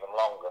out even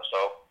longer. So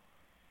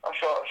I'm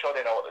sure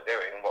they know what they're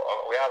doing, but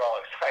we are all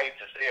excited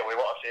to see her. We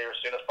want to see her as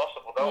soon as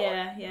possible, don't we?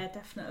 Yeah,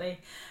 definitely.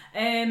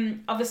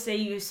 Obviously,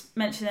 you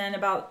mentioned then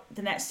about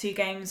the next 2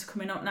 games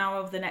coming up now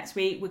over the next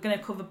week. We're going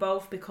to cover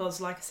both because,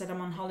 like I said,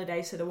 I'm on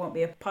holiday, so there won't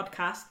be a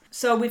podcast.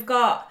 So we've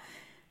got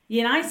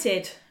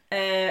United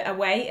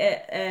away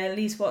at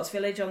Leigh Sports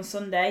Village on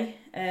Sunday,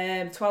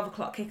 12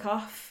 o'clock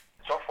kick-off.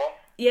 Tough one.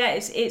 Yeah,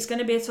 it's going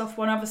to be a tough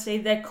one. Obviously,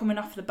 they're coming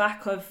off the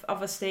back of,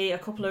 a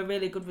couple of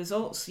really good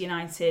results,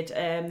 United.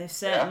 They've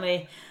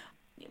certainly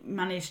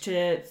managed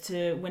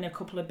to win a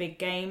couple of big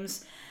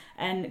games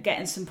and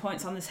getting some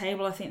points on the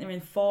table. I think they're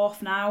in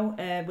 4th now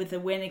with the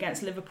win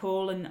against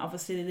Liverpool and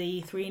obviously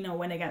the 3-0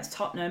 win against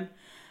Tottenham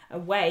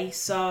away.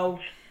 So,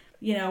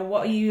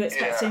 what are you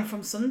expecting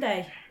from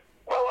Sunday?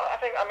 Well,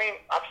 I've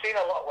seen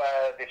a lot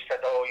where they've said,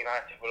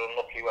 United were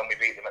unlucky when we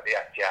beat them at the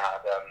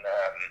Etihad and...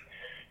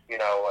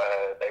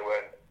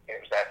 it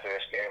was their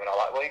first game and all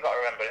that. Well, you've got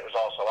to remember it was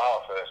also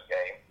our first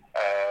game.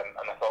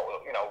 And I thought,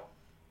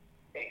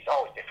 it's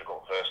always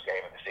difficult first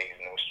game of the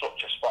season. There was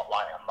such a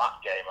spotlight on that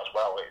game as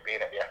well, it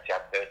being at the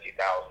Etihad 30,000.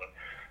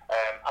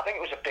 I think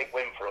it was a big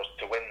win for us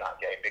to win that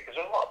game because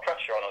there was a lot of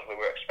pressure on us. We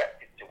were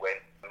expected to win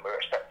and we were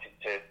expected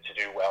to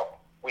do well.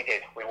 We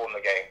did. We won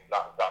the game.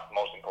 That's the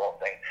most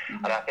important thing.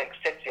 And I think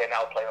City are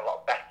now playing a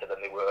lot better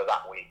than they were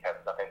that weekend.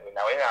 I think we're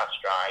now in our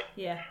stride.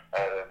 Yeah.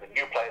 The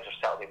new players have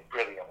settled in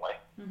brilliantly.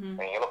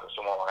 And you look at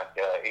someone like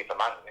Eva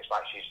Manton, it's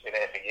like she's been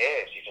here for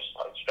years. She just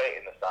slotted straight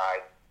in the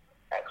side.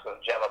 Excellent.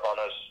 Gemma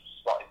Bonner's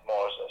slotted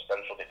more as a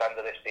central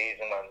defender this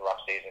season when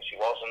last season she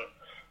wasn't.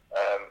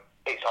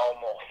 It's all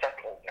more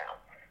settled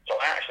now. So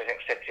I actually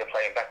think City are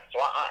playing better.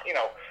 So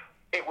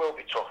it will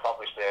be tough.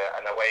 Obviously,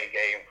 an away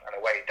game, an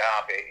away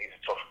derby is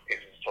a tough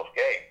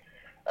game.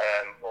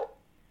 But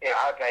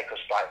I'd make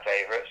us slight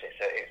favourites. It's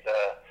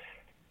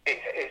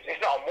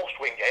not a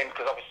must-win game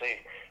because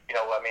obviously,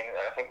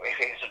 I think if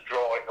it's a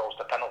draw, it goes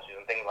to penalties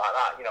and things like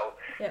that.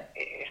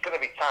 It's going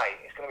to be tight.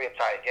 It's going to be a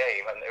tight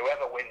game, and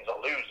whoever wins or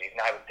loses,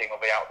 neither team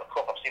will be out of the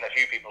cup. I've seen a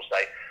few people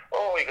say,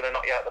 you're going to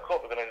knock you out of the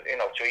cup. We're going to,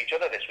 to each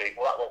other this week.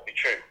 Well, that won't be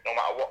true, no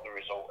matter what the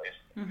result is,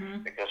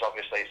 because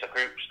obviously it's a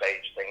group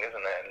stage thing, isn't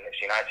it? And it's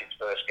United's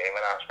first game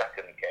and our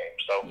second game.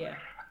 So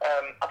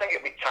I think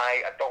it'll be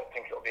tight. I don't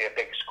think it'll be a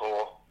big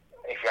score.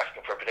 If you're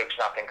asking for a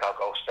prediction, I think I'll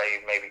go say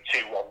maybe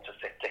 2-1 to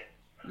City.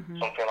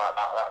 Something like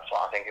that. That's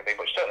what I think it'll be.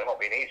 But it certainly won't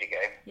be an easy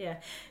game. Yeah.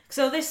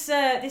 So this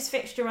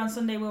fixture on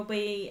Sunday will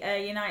be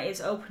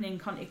United's opening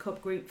Conti Cup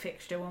group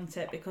fixture, won't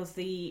it? Because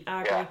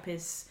our group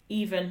is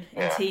even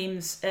in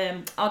teams,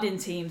 odd in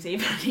teams,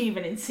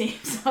 even in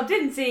teams, odd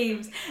in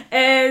teams.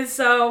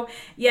 So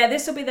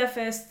this will be their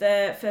first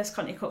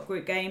Conti Cup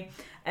group game.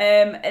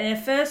 And a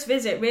first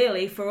visit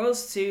really for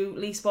us to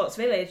Leigh Sports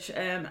Village.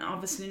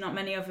 Obviously not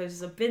many of us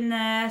have been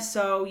there,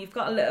 so you've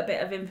got a little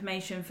bit of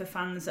information for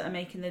fans that are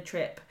making the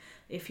trip.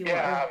 If you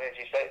want. As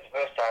you say, it's the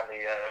first time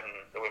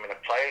the women have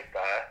played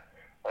there.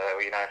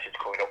 United's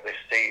coming up this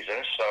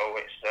season,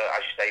 so it's, as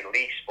you say,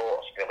 Leigh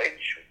Sports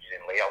Village, which is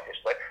in Leigh,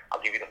 obviously.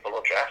 I'll give you the full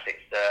address.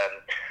 It's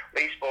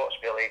Leigh Sports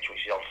Village,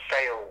 which is on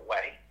Sale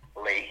Way,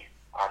 Leigh,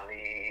 and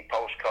the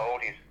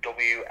postcode is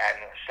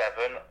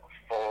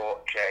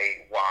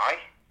WN7-4JY.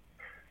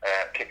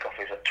 Kick-off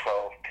is at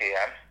 12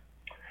 p.m.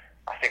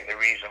 I think the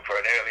reason for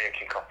an earlier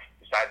kick-off,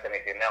 besides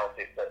anything else,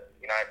 is that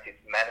United's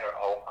men are at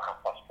home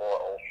at 4:30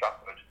 at Old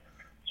Trafford.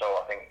 So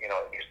I think, it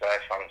gives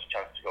their fans a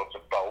chance to go to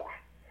both.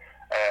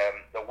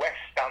 The West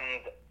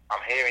Stand,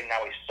 I'm hearing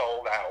now, is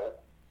sold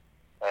out.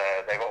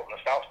 They've opened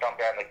the South Stand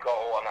behind the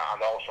goal and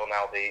also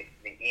now the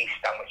East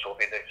Stand, which will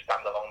be the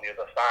stand along the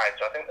other side.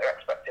 So I think they're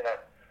expecting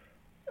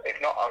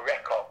if not a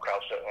record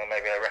crowd, certainly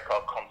maybe a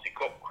record Conti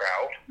Cup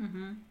crowd.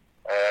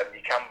 You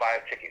can buy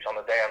tickets on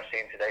the day I'm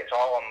seeing today. It's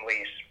all on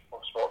Leigh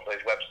Sports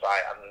Village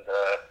website, and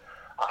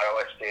our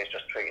OSD has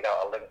just tweeted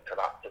out a link to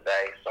that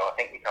today. So I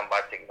think you can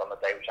buy tickets on the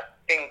day, which I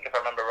think, if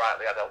I remember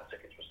rightly, adult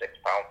tickets were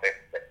 £6.50.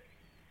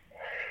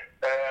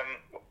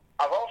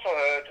 I've also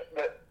heard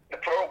that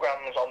the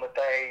programmes on the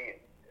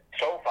day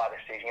so far this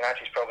season,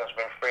 United's programmes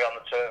have been free on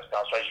the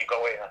turnstile. So as you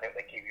go in, I think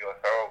they give you a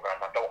programme.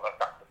 I don't know if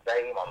that's the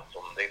same on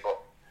Sunday, but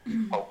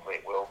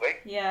hopefully it will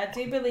be. Yeah, I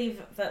do believe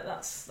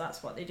that's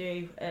what they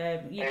do.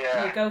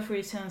 You go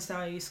through your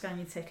turnstile, you scan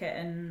your ticket,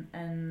 and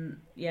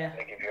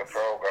they give you a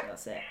programme.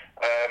 That's it.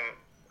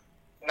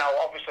 Now,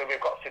 obviously,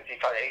 we've got City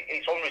fans.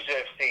 It's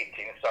unreserved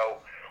seating, so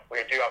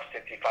we do have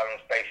City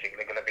fans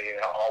basically going to be in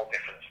all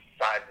different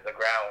sides of the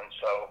ground.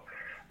 So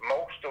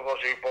most of us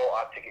who bought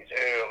our tickets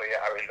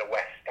earlier are in the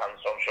West Stand,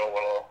 so I'm sure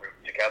we'll all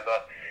group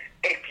together.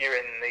 If you're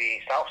in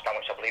the South Stand,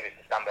 which I believe is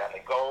the stand behind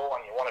the goal,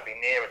 and you want to be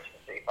nearer to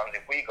the City fans,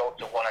 if we go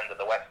to one end of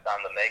the West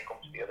Stand and they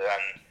come to the other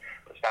end,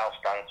 the South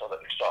Stand, so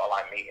that we sort of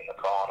like meet in the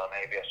corner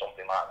maybe or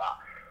something like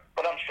that.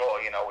 But I'm sure,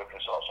 we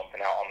can sort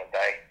something out on the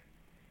day.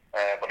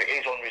 But it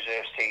is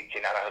unreserved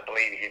seating, and I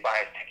believe if you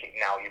buy a ticket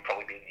now, you'll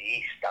probably be in the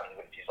East Stand,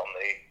 which is on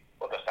the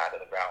other side of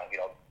the ground,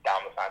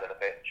 down the side of the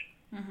pitch.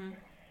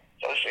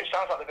 So it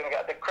sounds like they're going to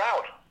get a big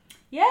crowd.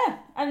 Yeah,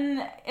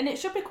 and it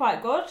should be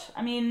quite good.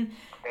 I mean,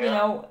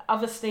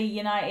 obviously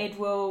United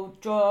will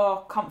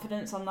draw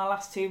confidence on the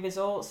last two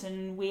results,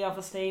 and we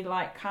obviously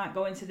can't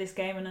go into this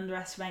game and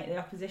underestimate the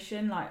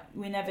opposition,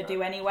 we never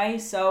do anyway.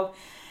 So,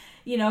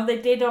 they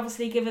did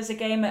obviously give us a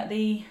game at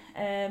the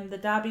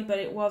derby, but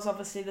it was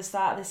obviously the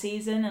start of the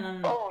season,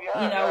 and we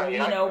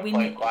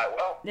played quite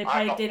well. They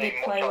did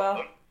play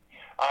well.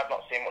 I've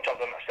not seen much of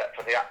them except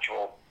for the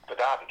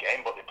derby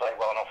game, but they played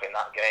well enough in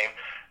that game.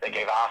 They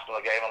gave Arsenal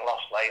a game and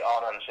lost late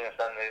on, and since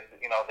then, I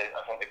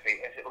think they beat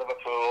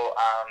Liverpool,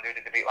 and who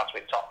did they beat last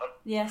week? Tottenham.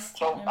 Yes.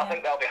 So I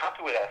think they'll be happy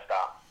with their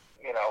start.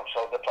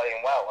 So they're playing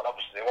well, and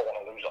obviously they won't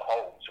want to lose at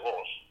home to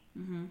us.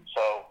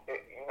 So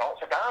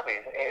it's a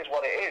derby. It is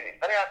what it is.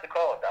 It's very hard to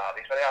call a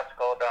derby. It's very hard to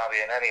call a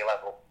derby in any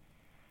level.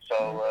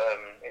 So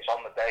it's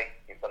on the day.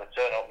 You've got to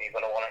turn up. You've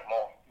got to want it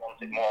more.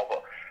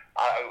 But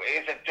it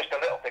is just a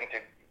little thing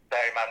to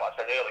bear in mind what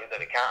I said earlier,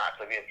 that it can't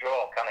actually be a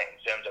draw, can it? In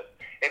terms of,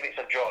 if it's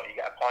a draw, you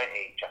get a point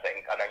each, I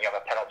think, and then you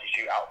have a penalty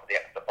shootout for the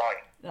extra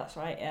point. That's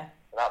right, yeah.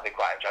 That'd be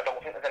quite interesting. I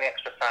don't think there's any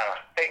extra time. I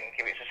think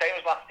if it's the same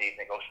as last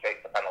season, it goes straight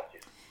to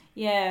penalties.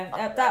 Yeah,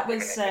 that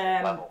was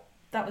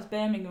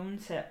Birmingham,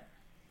 wasn't it?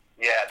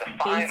 Yeah, the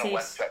final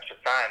went to extra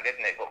time,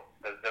 didn't it? But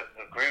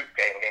the group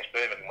game against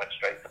Birmingham went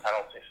straight to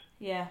penalties.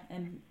 Yeah,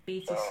 and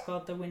Beattie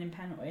scored the winning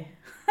penalty.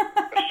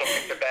 There's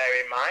something to bear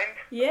in mind.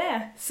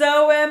 Yeah,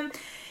 so I'm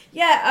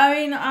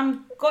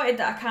gutted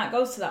that I can't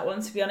go to that one,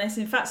 to be honest.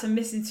 In fact, I'm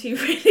missing two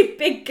really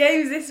big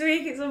games this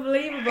week. It's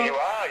unbelievable. You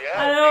are, yeah.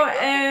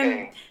 I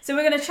know. So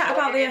we're going to chat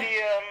about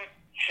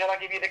shall I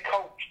give you the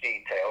coach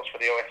details for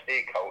the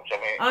OSD coach?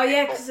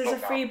 Because there's a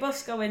free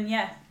bus going.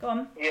 Yeah, go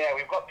on. Yeah,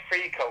 we've got the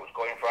free coach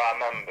going for our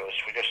members.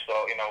 We just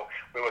thought,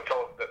 we were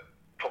told that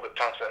public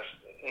transport's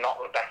not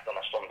the best on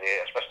a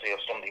Sunday, especially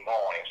a Sunday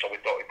morning, so we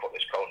thought we'd put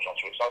this coach on.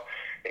 So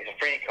it's a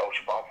free coach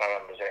for all our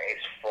members, and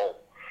it's full.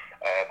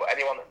 But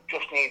anyone that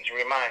just needs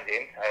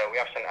reminding,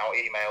 we have sent out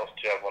emails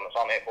to everyone that's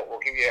on it, but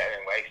we'll give you it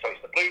anyway. So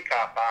it's the blue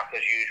car park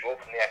as usual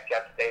from the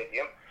Etihad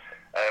Stadium,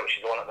 which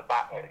is the one at the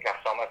back with the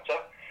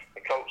gasometer. The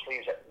coach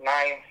leaves at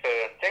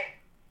 9:30.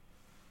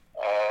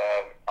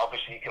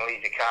 Obviously, you can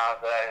leave your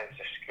cars there. It's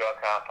a secure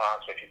car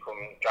park, so if you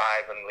come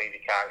drive and leave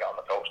your car and get on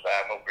the coach there,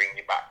 and we'll bring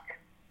you back,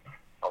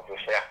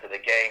 obviously, after the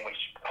game, which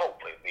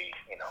hopefully will be,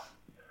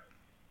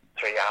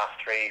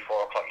 3,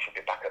 4 o'clock, you should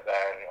be back up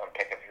there and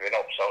pick everything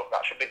up, so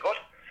that should be good.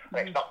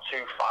 And it's not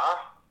too far.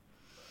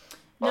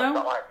 Well, No.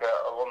 it's not like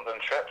a London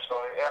trip, so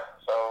yeah.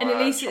 So, and at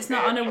least it's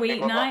not on a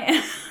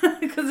weeknight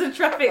because the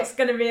traffic's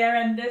going to be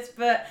horrendous.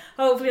 But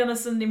hopefully on a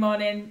Sunday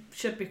morning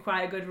should be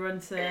quite a good run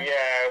to.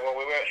 Yeah, well,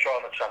 we weren't sure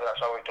on the traffic.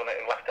 That's why we've done it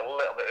and left a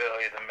little bit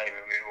earlier than maybe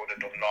we would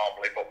have done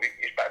normally. But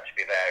it's better to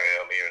be there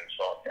earlier and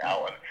sort it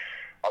out. And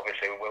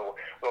obviously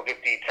we'll give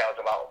details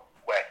about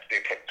where to be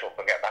picked up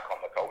and get back on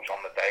the coach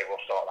on the day.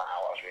 We'll sort that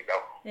out as we go.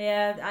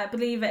 Yeah, I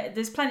believe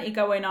there's plenty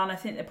going on. I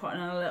think they're putting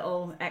on a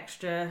little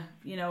extra,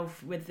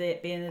 with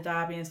it being the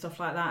derby and stuff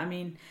like that. I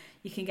mean,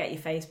 you can get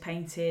your face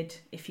painted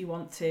if you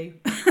want to.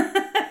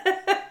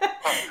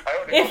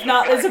 If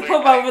not, there's a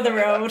pub over the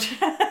road.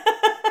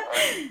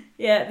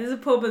 Yeah, there's a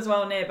pub as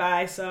well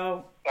nearby,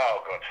 so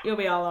good. You'll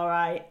be all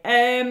right.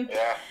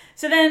 Yeah.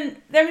 So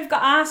then we've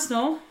got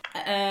Arsenal,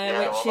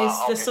 which is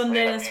the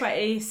Sunday the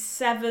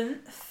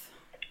 27th.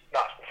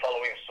 That's the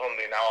following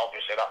Sunday now.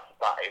 Obviously, that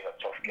is a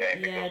tough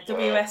game. Yeah, because,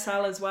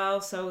 WSL as well.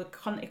 So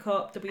Conti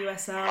Cup,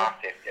 WSL.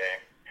 Massive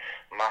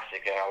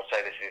game. I would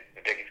say this is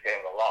the biggest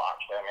game of the lot.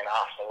 Actually, I mean,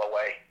 Arsenal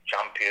away,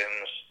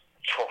 champions.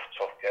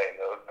 Tough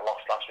game. They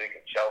lost last week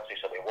at Chelsea,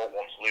 so they won't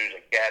want to lose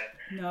again.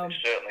 No.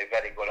 They're certainly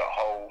very good at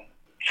home.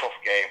 Tough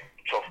game.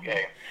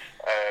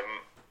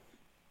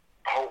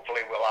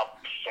 Hopefully, we'll have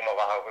some of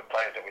our other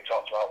players that we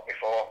talked about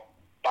before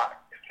back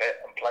fit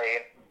and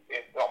playing.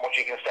 Not much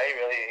you can say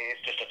really.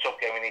 It's just a tough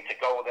game. We need to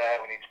go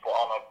there. We need to put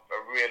on a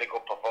really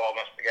good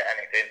performance to get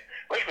anything,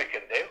 which we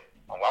can do.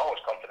 And we're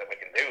always confident we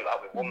can do that.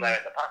 We've won there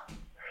in the past.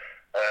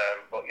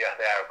 But yeah,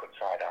 they are a good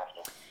side,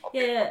 Arsenal.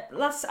 Yeah,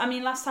 last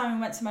time we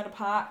went to Meadow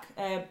Park,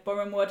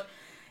 Borehamwood,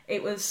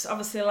 it was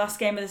obviously the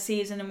last game of the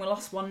season and we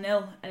lost 1-0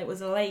 and it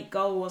was a late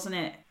goal, wasn't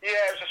it?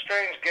 Yeah, it was a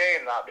strange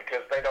game that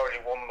because they'd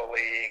already won the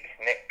league.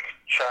 Nick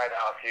tried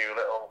out a few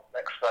little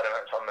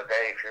experiments on the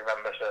day, if you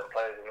remember, certain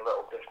players in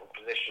little different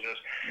positions.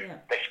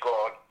 Yeah. They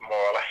scored more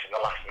or less in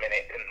the last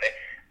minute, didn't they?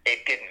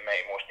 It didn't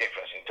make much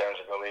difference in terms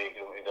of the league.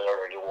 They'd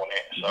already won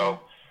it, so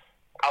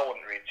I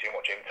wouldn't read too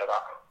much into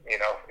that.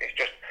 It's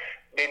just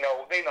they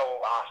know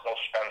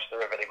Arsenal's strengths.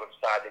 They're a really good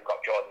side. They've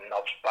got Jordan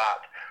Nobbs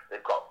back.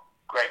 They've got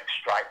great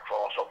strike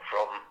force up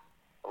front.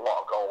 A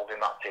lot of gold in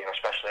that team,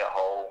 especially at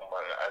home,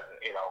 and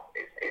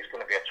it's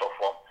going to be a tough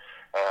one.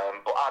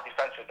 But our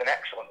defence has been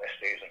excellent this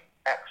season,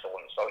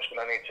 excellent. So it's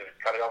going to need to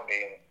carry on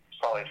being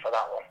solid for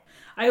that one.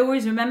 I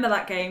always remember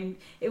that game.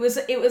 It was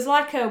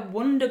like a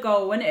wonder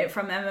goal, wasn't it,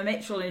 from Emma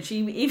Mitchell, and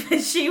she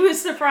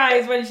was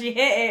surprised when she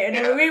hit it,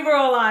 and we were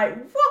all like,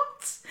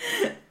 "What?"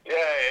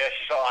 Yeah,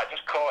 she sort of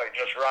just caught it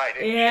just right,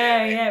 didn't she?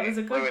 Yeah, it was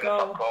a good goal.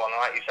 Top corner,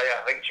 like you say,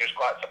 I think she was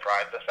quite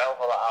surprised herself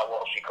about how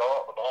well she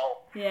caught the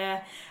ball.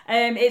 Yeah,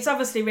 it's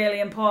obviously really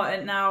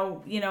important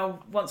now,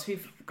 once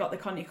we've got the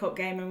Conti Cup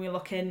game and we're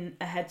looking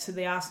ahead to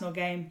the Arsenal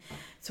game,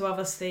 to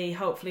obviously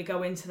hopefully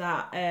go into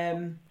that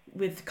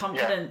with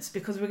confidence,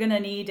 because we're going to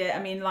need it. I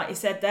mean, like you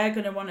said, they're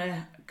going to want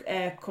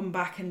to come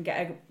back and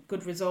get a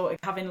good result,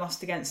 having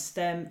lost against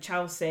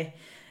Chelsea.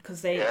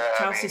 Because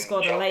Chelsea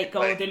scored a late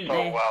goal, didn't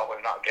they? Well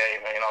with that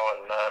game, and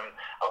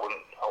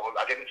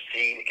I didn't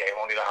see the game,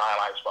 only the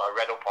highlights, but I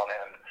read up on it.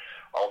 And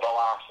although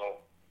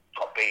Arsenal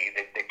got beat,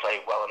 they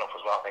played well enough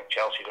as well. I think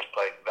Chelsea just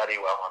played very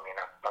well. I mean,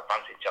 I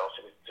fancied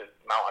Chelsea to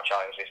mount a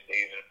challenge this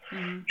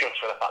season, just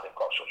for the fact they've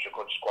got such a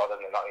good squad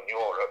and they're not in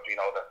Europe.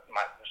 That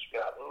might just be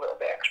a little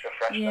bit extra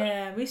freshness.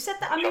 Yeah, we've said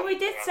that. I mean, we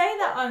did say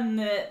that on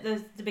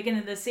the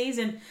beginning of the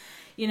season.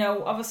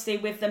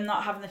 Obviously with them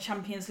not having the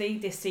Champions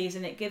League this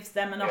season, it gives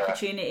them an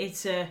opportunity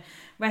to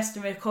rest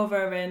and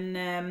recover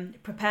and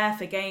prepare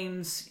for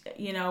games,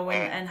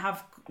 and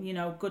have,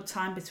 good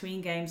time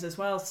between games as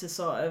well to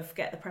sort of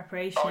get the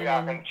preparation. Oh yeah,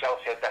 I think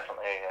Chelsea are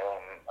definitely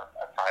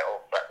a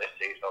title threat this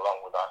season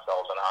along with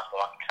ourselves and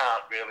Arsenal. I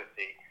can't really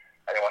see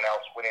anyone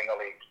else winning the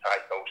league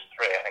besides those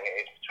three. I think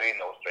it is between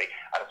those three.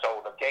 And so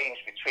the games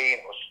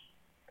between us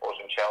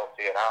and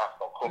Chelsea and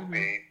Arsenal could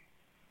be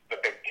the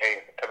big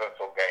games, the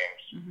pivotal games.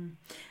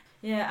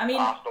 Yeah, I mean,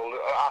 Arsenal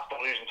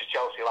losing to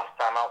Chelsea last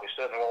time out, they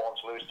certainly won't want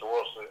to lose to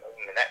us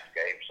in the next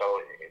game,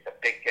 so it's a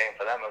big game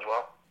for them as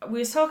well. We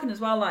were talking as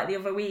well, like the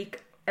other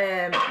week,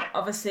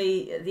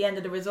 obviously at the end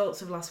of the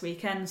results of last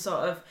weekend,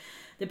 sort of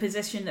the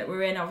position that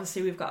we're in.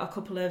 Obviously we've got a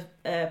couple of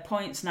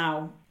points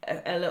now,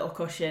 a little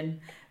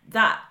cushion.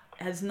 That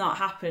has not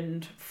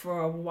happened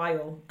for a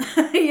while.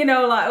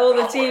 Like all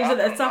the teams at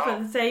the top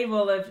of the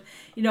table have,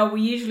 we're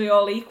usually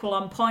all equal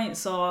on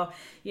points, or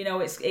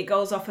it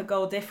goes off of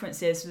goal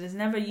differences. So there's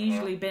never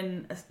usually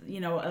been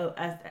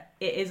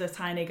it is a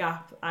tiny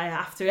gap. I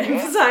have to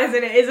emphasise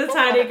it is a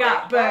tiny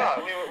gap,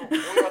 but we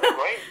had a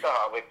great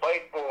start. We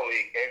played 4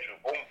 league games,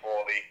 we've won 4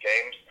 league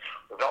games,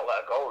 we've not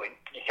let a goal in.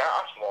 You can't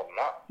ask more than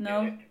that.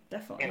 No,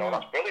 definitely not.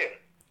 That's brilliant.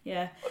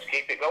 Yeah. Let's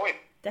keep it going.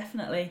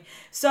 Definitely.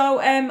 So,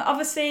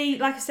 obviously,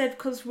 like I said,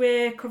 because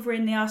we're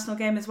covering the Arsenal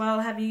game as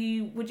well,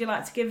 would you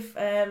like to give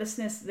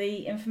listeners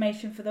the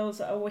information for those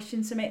that are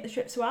wishing to make the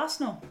trip to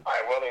Arsenal?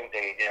 I will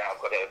indeed, yeah. I've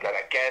got it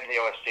again. The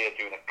OSC are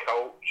doing a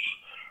coach.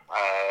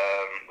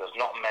 There's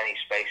not many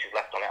spaces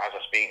left on it as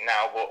I speak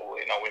now, but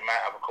we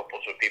might have a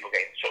couple, so people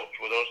get in touch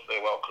with us,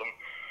 they're welcome.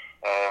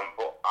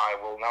 But I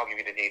will now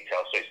give you the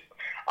details. So it's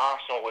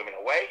Arsenal women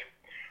away.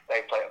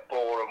 They play at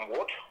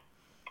Borehamwood,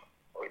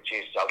 which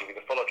is, I'll give you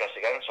the full address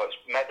again, so it's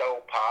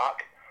Meadow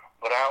Park,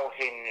 Brow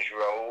Hinge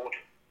Road,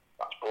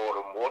 that's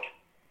Borehamwood,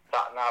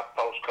 that nav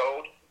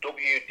postcode,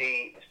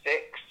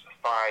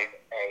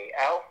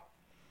 WD65AL.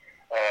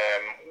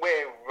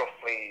 We're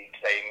roughly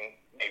saying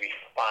maybe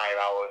 5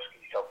 hours,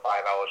 give yourself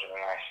 5 hours and a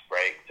nice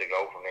break to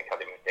go from the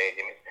Academy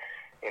Stadium.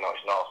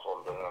 It's North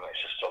London and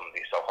it's a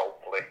Sunday, so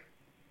hopefully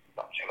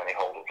not too many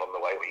hold-ups on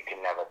the way, but you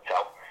can never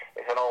tell.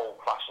 It's an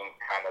old-fashioned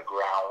kind of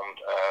ground.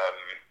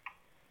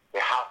 They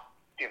have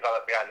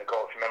developed behind the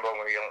goal. If you remember when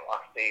we were young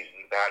last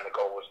season, behind the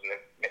goal was in the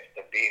midst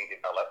of being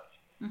developed.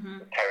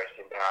 The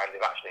terracing behind,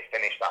 they've actually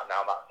finished that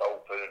now. That's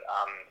open,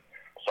 and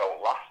so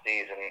last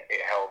season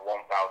it held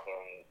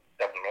 1,700.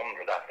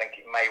 I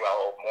think it may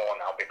well hold more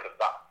now because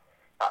that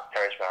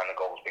terrace behind the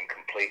goal has been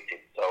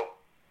completed. So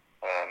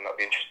it'll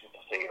be interesting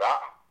to see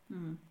that.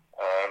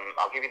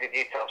 I'll give you the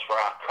details for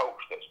our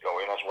coach that's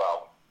going as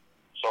well.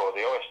 So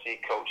the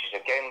OSC coach is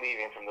again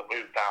leaving from the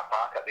Blue Car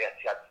Park at the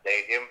Etihad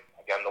Stadium.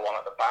 Again, the one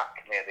at the back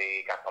near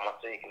the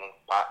gasometer. You can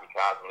park your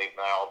cars and leave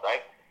them there all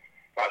day.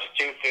 Now it's a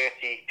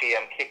 2:30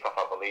 p.m. kickoff,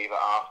 I believe, at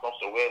Arsenal.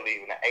 So we're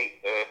leaving at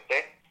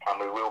 8:30, and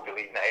we will be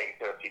leaving at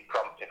 8:30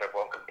 prompt if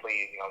everyone can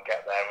please,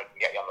 get there and we can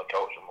get you on the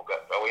coach and we'll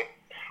get going.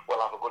 We'll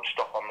have a good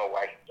stop on the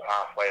way,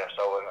 halfway or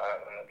so,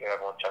 and give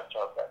everyone a chance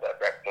to have their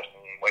breakfast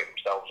and wake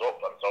themselves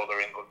up, and so they're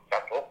in good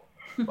settle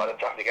by the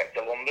time they get to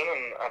London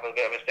and have a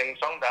bit of a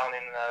sing-song down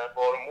in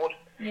Borehamwood.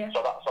 Yeah.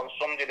 So that's on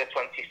Sunday the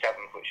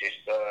 27th, which is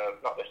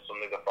not this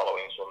Sunday, the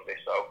following Sunday.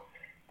 So,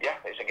 yeah,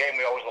 it's a game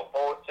we always look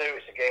forward to.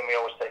 It's a game we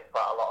always take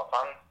quite a lot of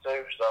fans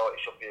to, so it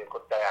should be a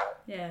good day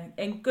out. Yeah,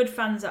 and good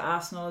fans at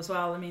Arsenal as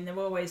well. I mean, they're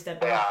always dead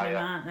welcome,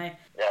 aren't they?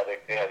 Yeah, they're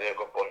a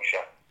good bunch,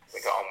 yeah.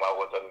 We got on well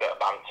with them, a bit of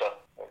banter.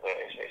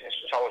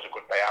 It's always a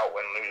good day out,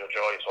 win, lose or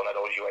draw. It's one of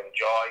those you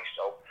enjoy.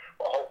 So,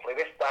 but hopefully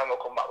this time we'll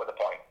come back with the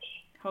points.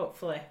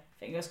 Hopefully.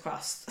 Fingers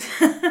crossed.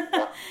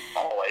 Yeah,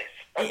 always.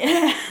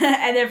 Yeah,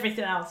 and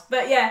everything else.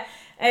 But yeah,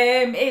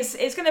 it's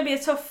going to be a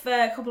tough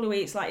couple of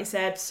weeks, like you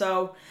said.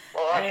 So,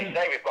 well, like you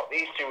say, we've got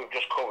these two we've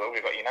just covered.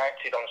 We've got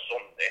United on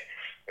Sunday,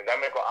 and then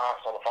we've got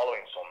Arsenal the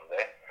following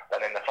Sunday.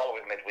 Then in the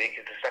following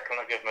midweek is the second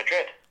leg of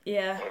Madrid.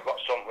 Yeah. We've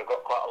got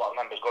quite a lot of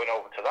members going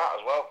over to that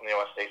as well from the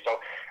OSC. So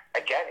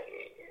again,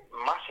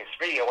 massive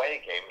 3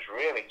 away games,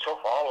 really tough,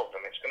 all of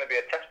them. It's going to be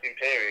a testing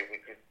period.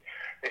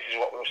 This is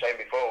what we were saying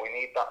before. We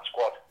need that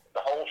squad.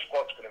 The whole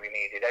squad's going to be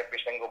needed. Every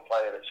single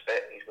player that's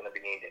fit is going to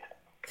be needed.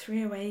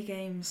 3 away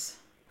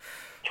games.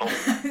 Tough.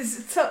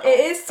 It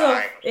is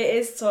tough. It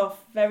is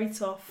tough. Very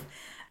tough.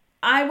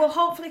 I will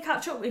hopefully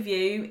catch up with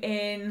you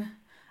in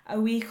a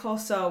week or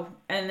so,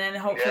 and then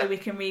hopefully we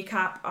can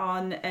recap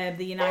on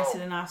the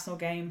United and Arsenal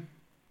game.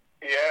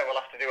 Yeah, we'll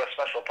have to do a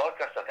special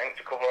podcast, I think,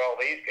 to cover all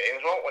these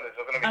games, won't we? There's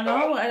going to be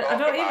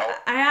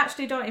I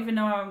actually don't even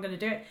know how I'm going to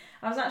do it.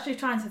 I was actually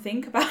trying to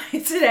think about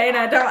it today, and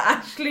I don't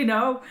actually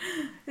know.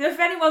 If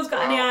anyone's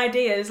got any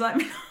ideas, let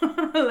me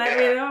know. Let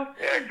me know.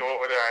 Yeah, come up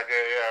with an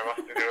idea. Yeah, we'll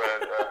have to do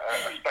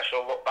a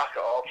special look back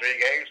at all 3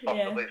 games.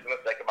 Possibly it's going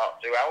to take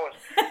about 2 hours.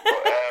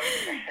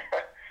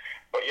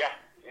 But yeah,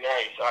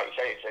 it's like you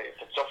say,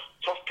 it's a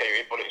tough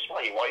period, but it's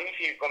what you want. If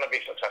you're going to be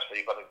successful,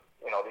 you've got to,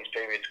 these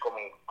periods come,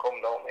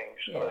 don't they?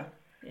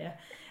 Yeah.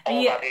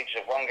 All adage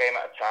of 1 game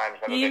at a time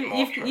is never been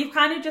more true. You've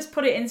kind of just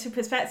put it into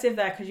perspective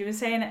there, because you were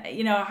saying,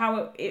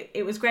 how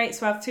it was great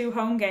to have 2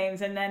 home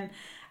games, and then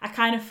I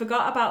kind of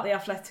forgot about the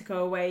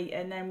Atletico away,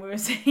 and then we were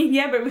saying,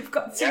 but we've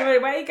got 2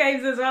 away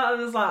games as well. I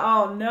was like,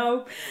 oh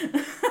no.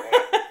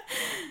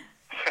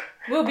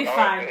 We'll be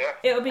fine.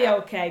 It'll be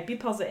okay. Be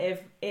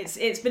positive.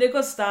 It's been a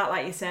good start,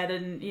 like you said,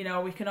 and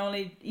we can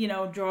only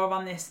draw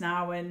on this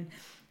now, and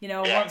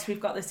once we've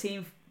got the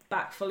team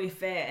back fully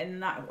fit,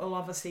 and that will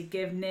obviously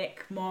give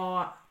Nick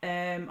more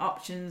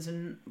options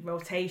and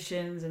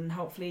rotations, and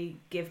hopefully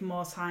give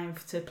more time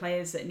to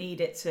players that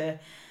need it to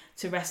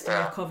rest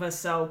and recover.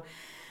 So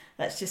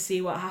let's just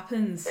see what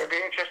happens. It'll be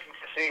interesting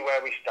to see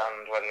where we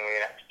stand when we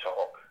next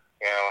talk.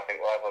 I think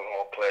we'll have a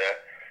more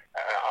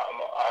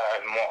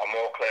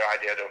clear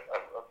idea of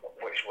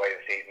which way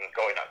the season's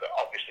going.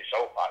 Obviously,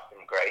 so far it's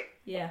been great.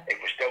 Yeah. If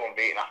we're still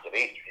unbeaten after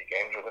these 3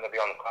 games, we're going to be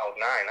on cloud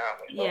 9,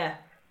 aren't we? So, yeah.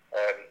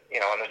 And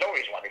there's no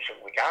reason why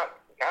we can't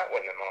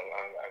win them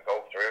and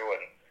go through,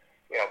 and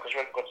because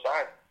we're a good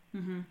side.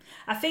 Mm-hmm.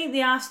 I think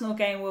the Arsenal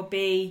game will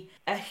be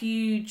a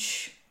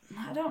huge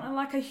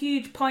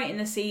point in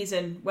the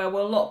season where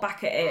we'll look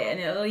back at it, and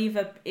it'll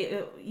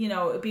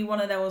be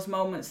one of those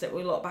moments that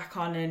we look back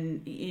on,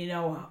 and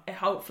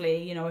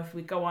hopefully if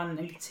we go on and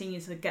continue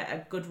to get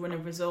a good run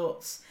of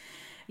results,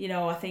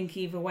 I think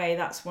either way,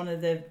 that's one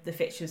of the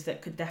fixtures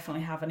that could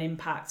definitely have an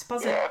impact.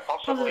 Possibly. I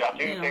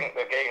do think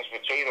the games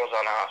between us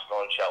and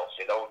Arsenal and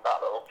Chelsea, that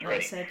little three, like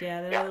I said,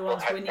 they're the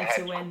ones we need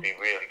to win. Would be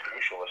really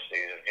crucial this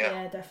season.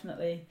 Yeah,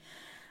 definitely.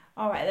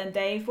 All right then,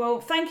 Dave.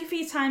 Well, thank you for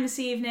your time this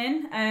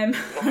evening. You have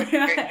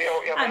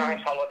a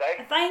nice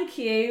holiday. Thank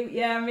you.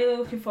 Yeah, I'm really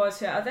looking forward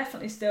to it. I'll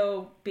definitely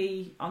still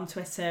be on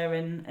Twitter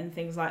and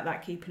things like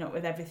that, keeping up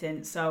with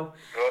everything. So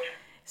good.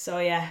 So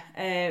yeah,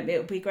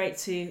 it'll be great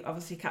to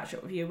obviously catch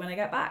up with you when I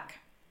get back.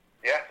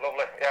 Yeah,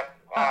 lovely. Yeah.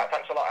 All right,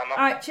 thanks a lot, Emma.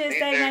 All right, cheers,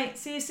 Dave, mate.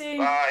 See you soon.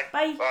 Bye.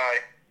 Bye. Bye.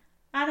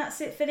 And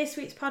that's it for this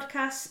week's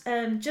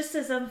podcast. Just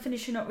as I'm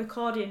finishing up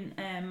recording,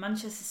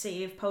 Manchester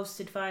City have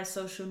posted via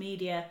social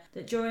media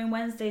that during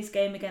Wednesday's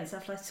game against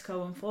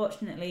Atletico,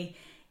 unfortunately,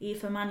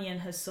 Aoife Mannion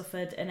has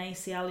suffered an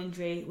ACL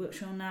injury,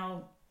 which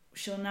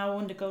she'll now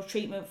undergo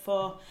treatment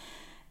for.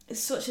 It's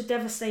such a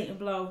devastating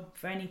blow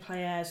for any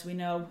player, as we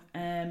know.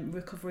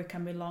 Recovery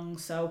can be long,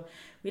 so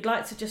we'd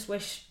like to just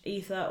wish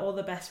Aoife all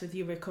the best with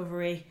your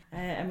recovery,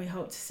 and we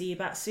hope to see you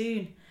back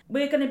soon.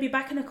 We're going to be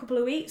back in a couple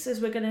of weeks,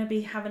 as we're going to be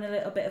having a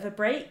little bit of a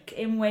break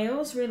in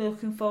Wales. Really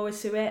looking forward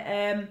to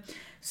it.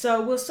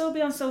 So we'll still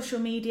be on social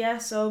media,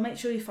 so make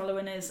sure you're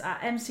following us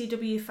at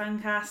MCW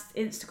Fancast,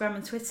 Instagram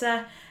and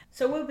Twitter.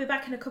 So we'll be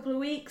back in a couple of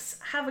weeks.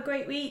 Have a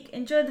great week,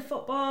 enjoy the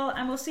football,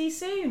 and we'll see you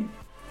soon.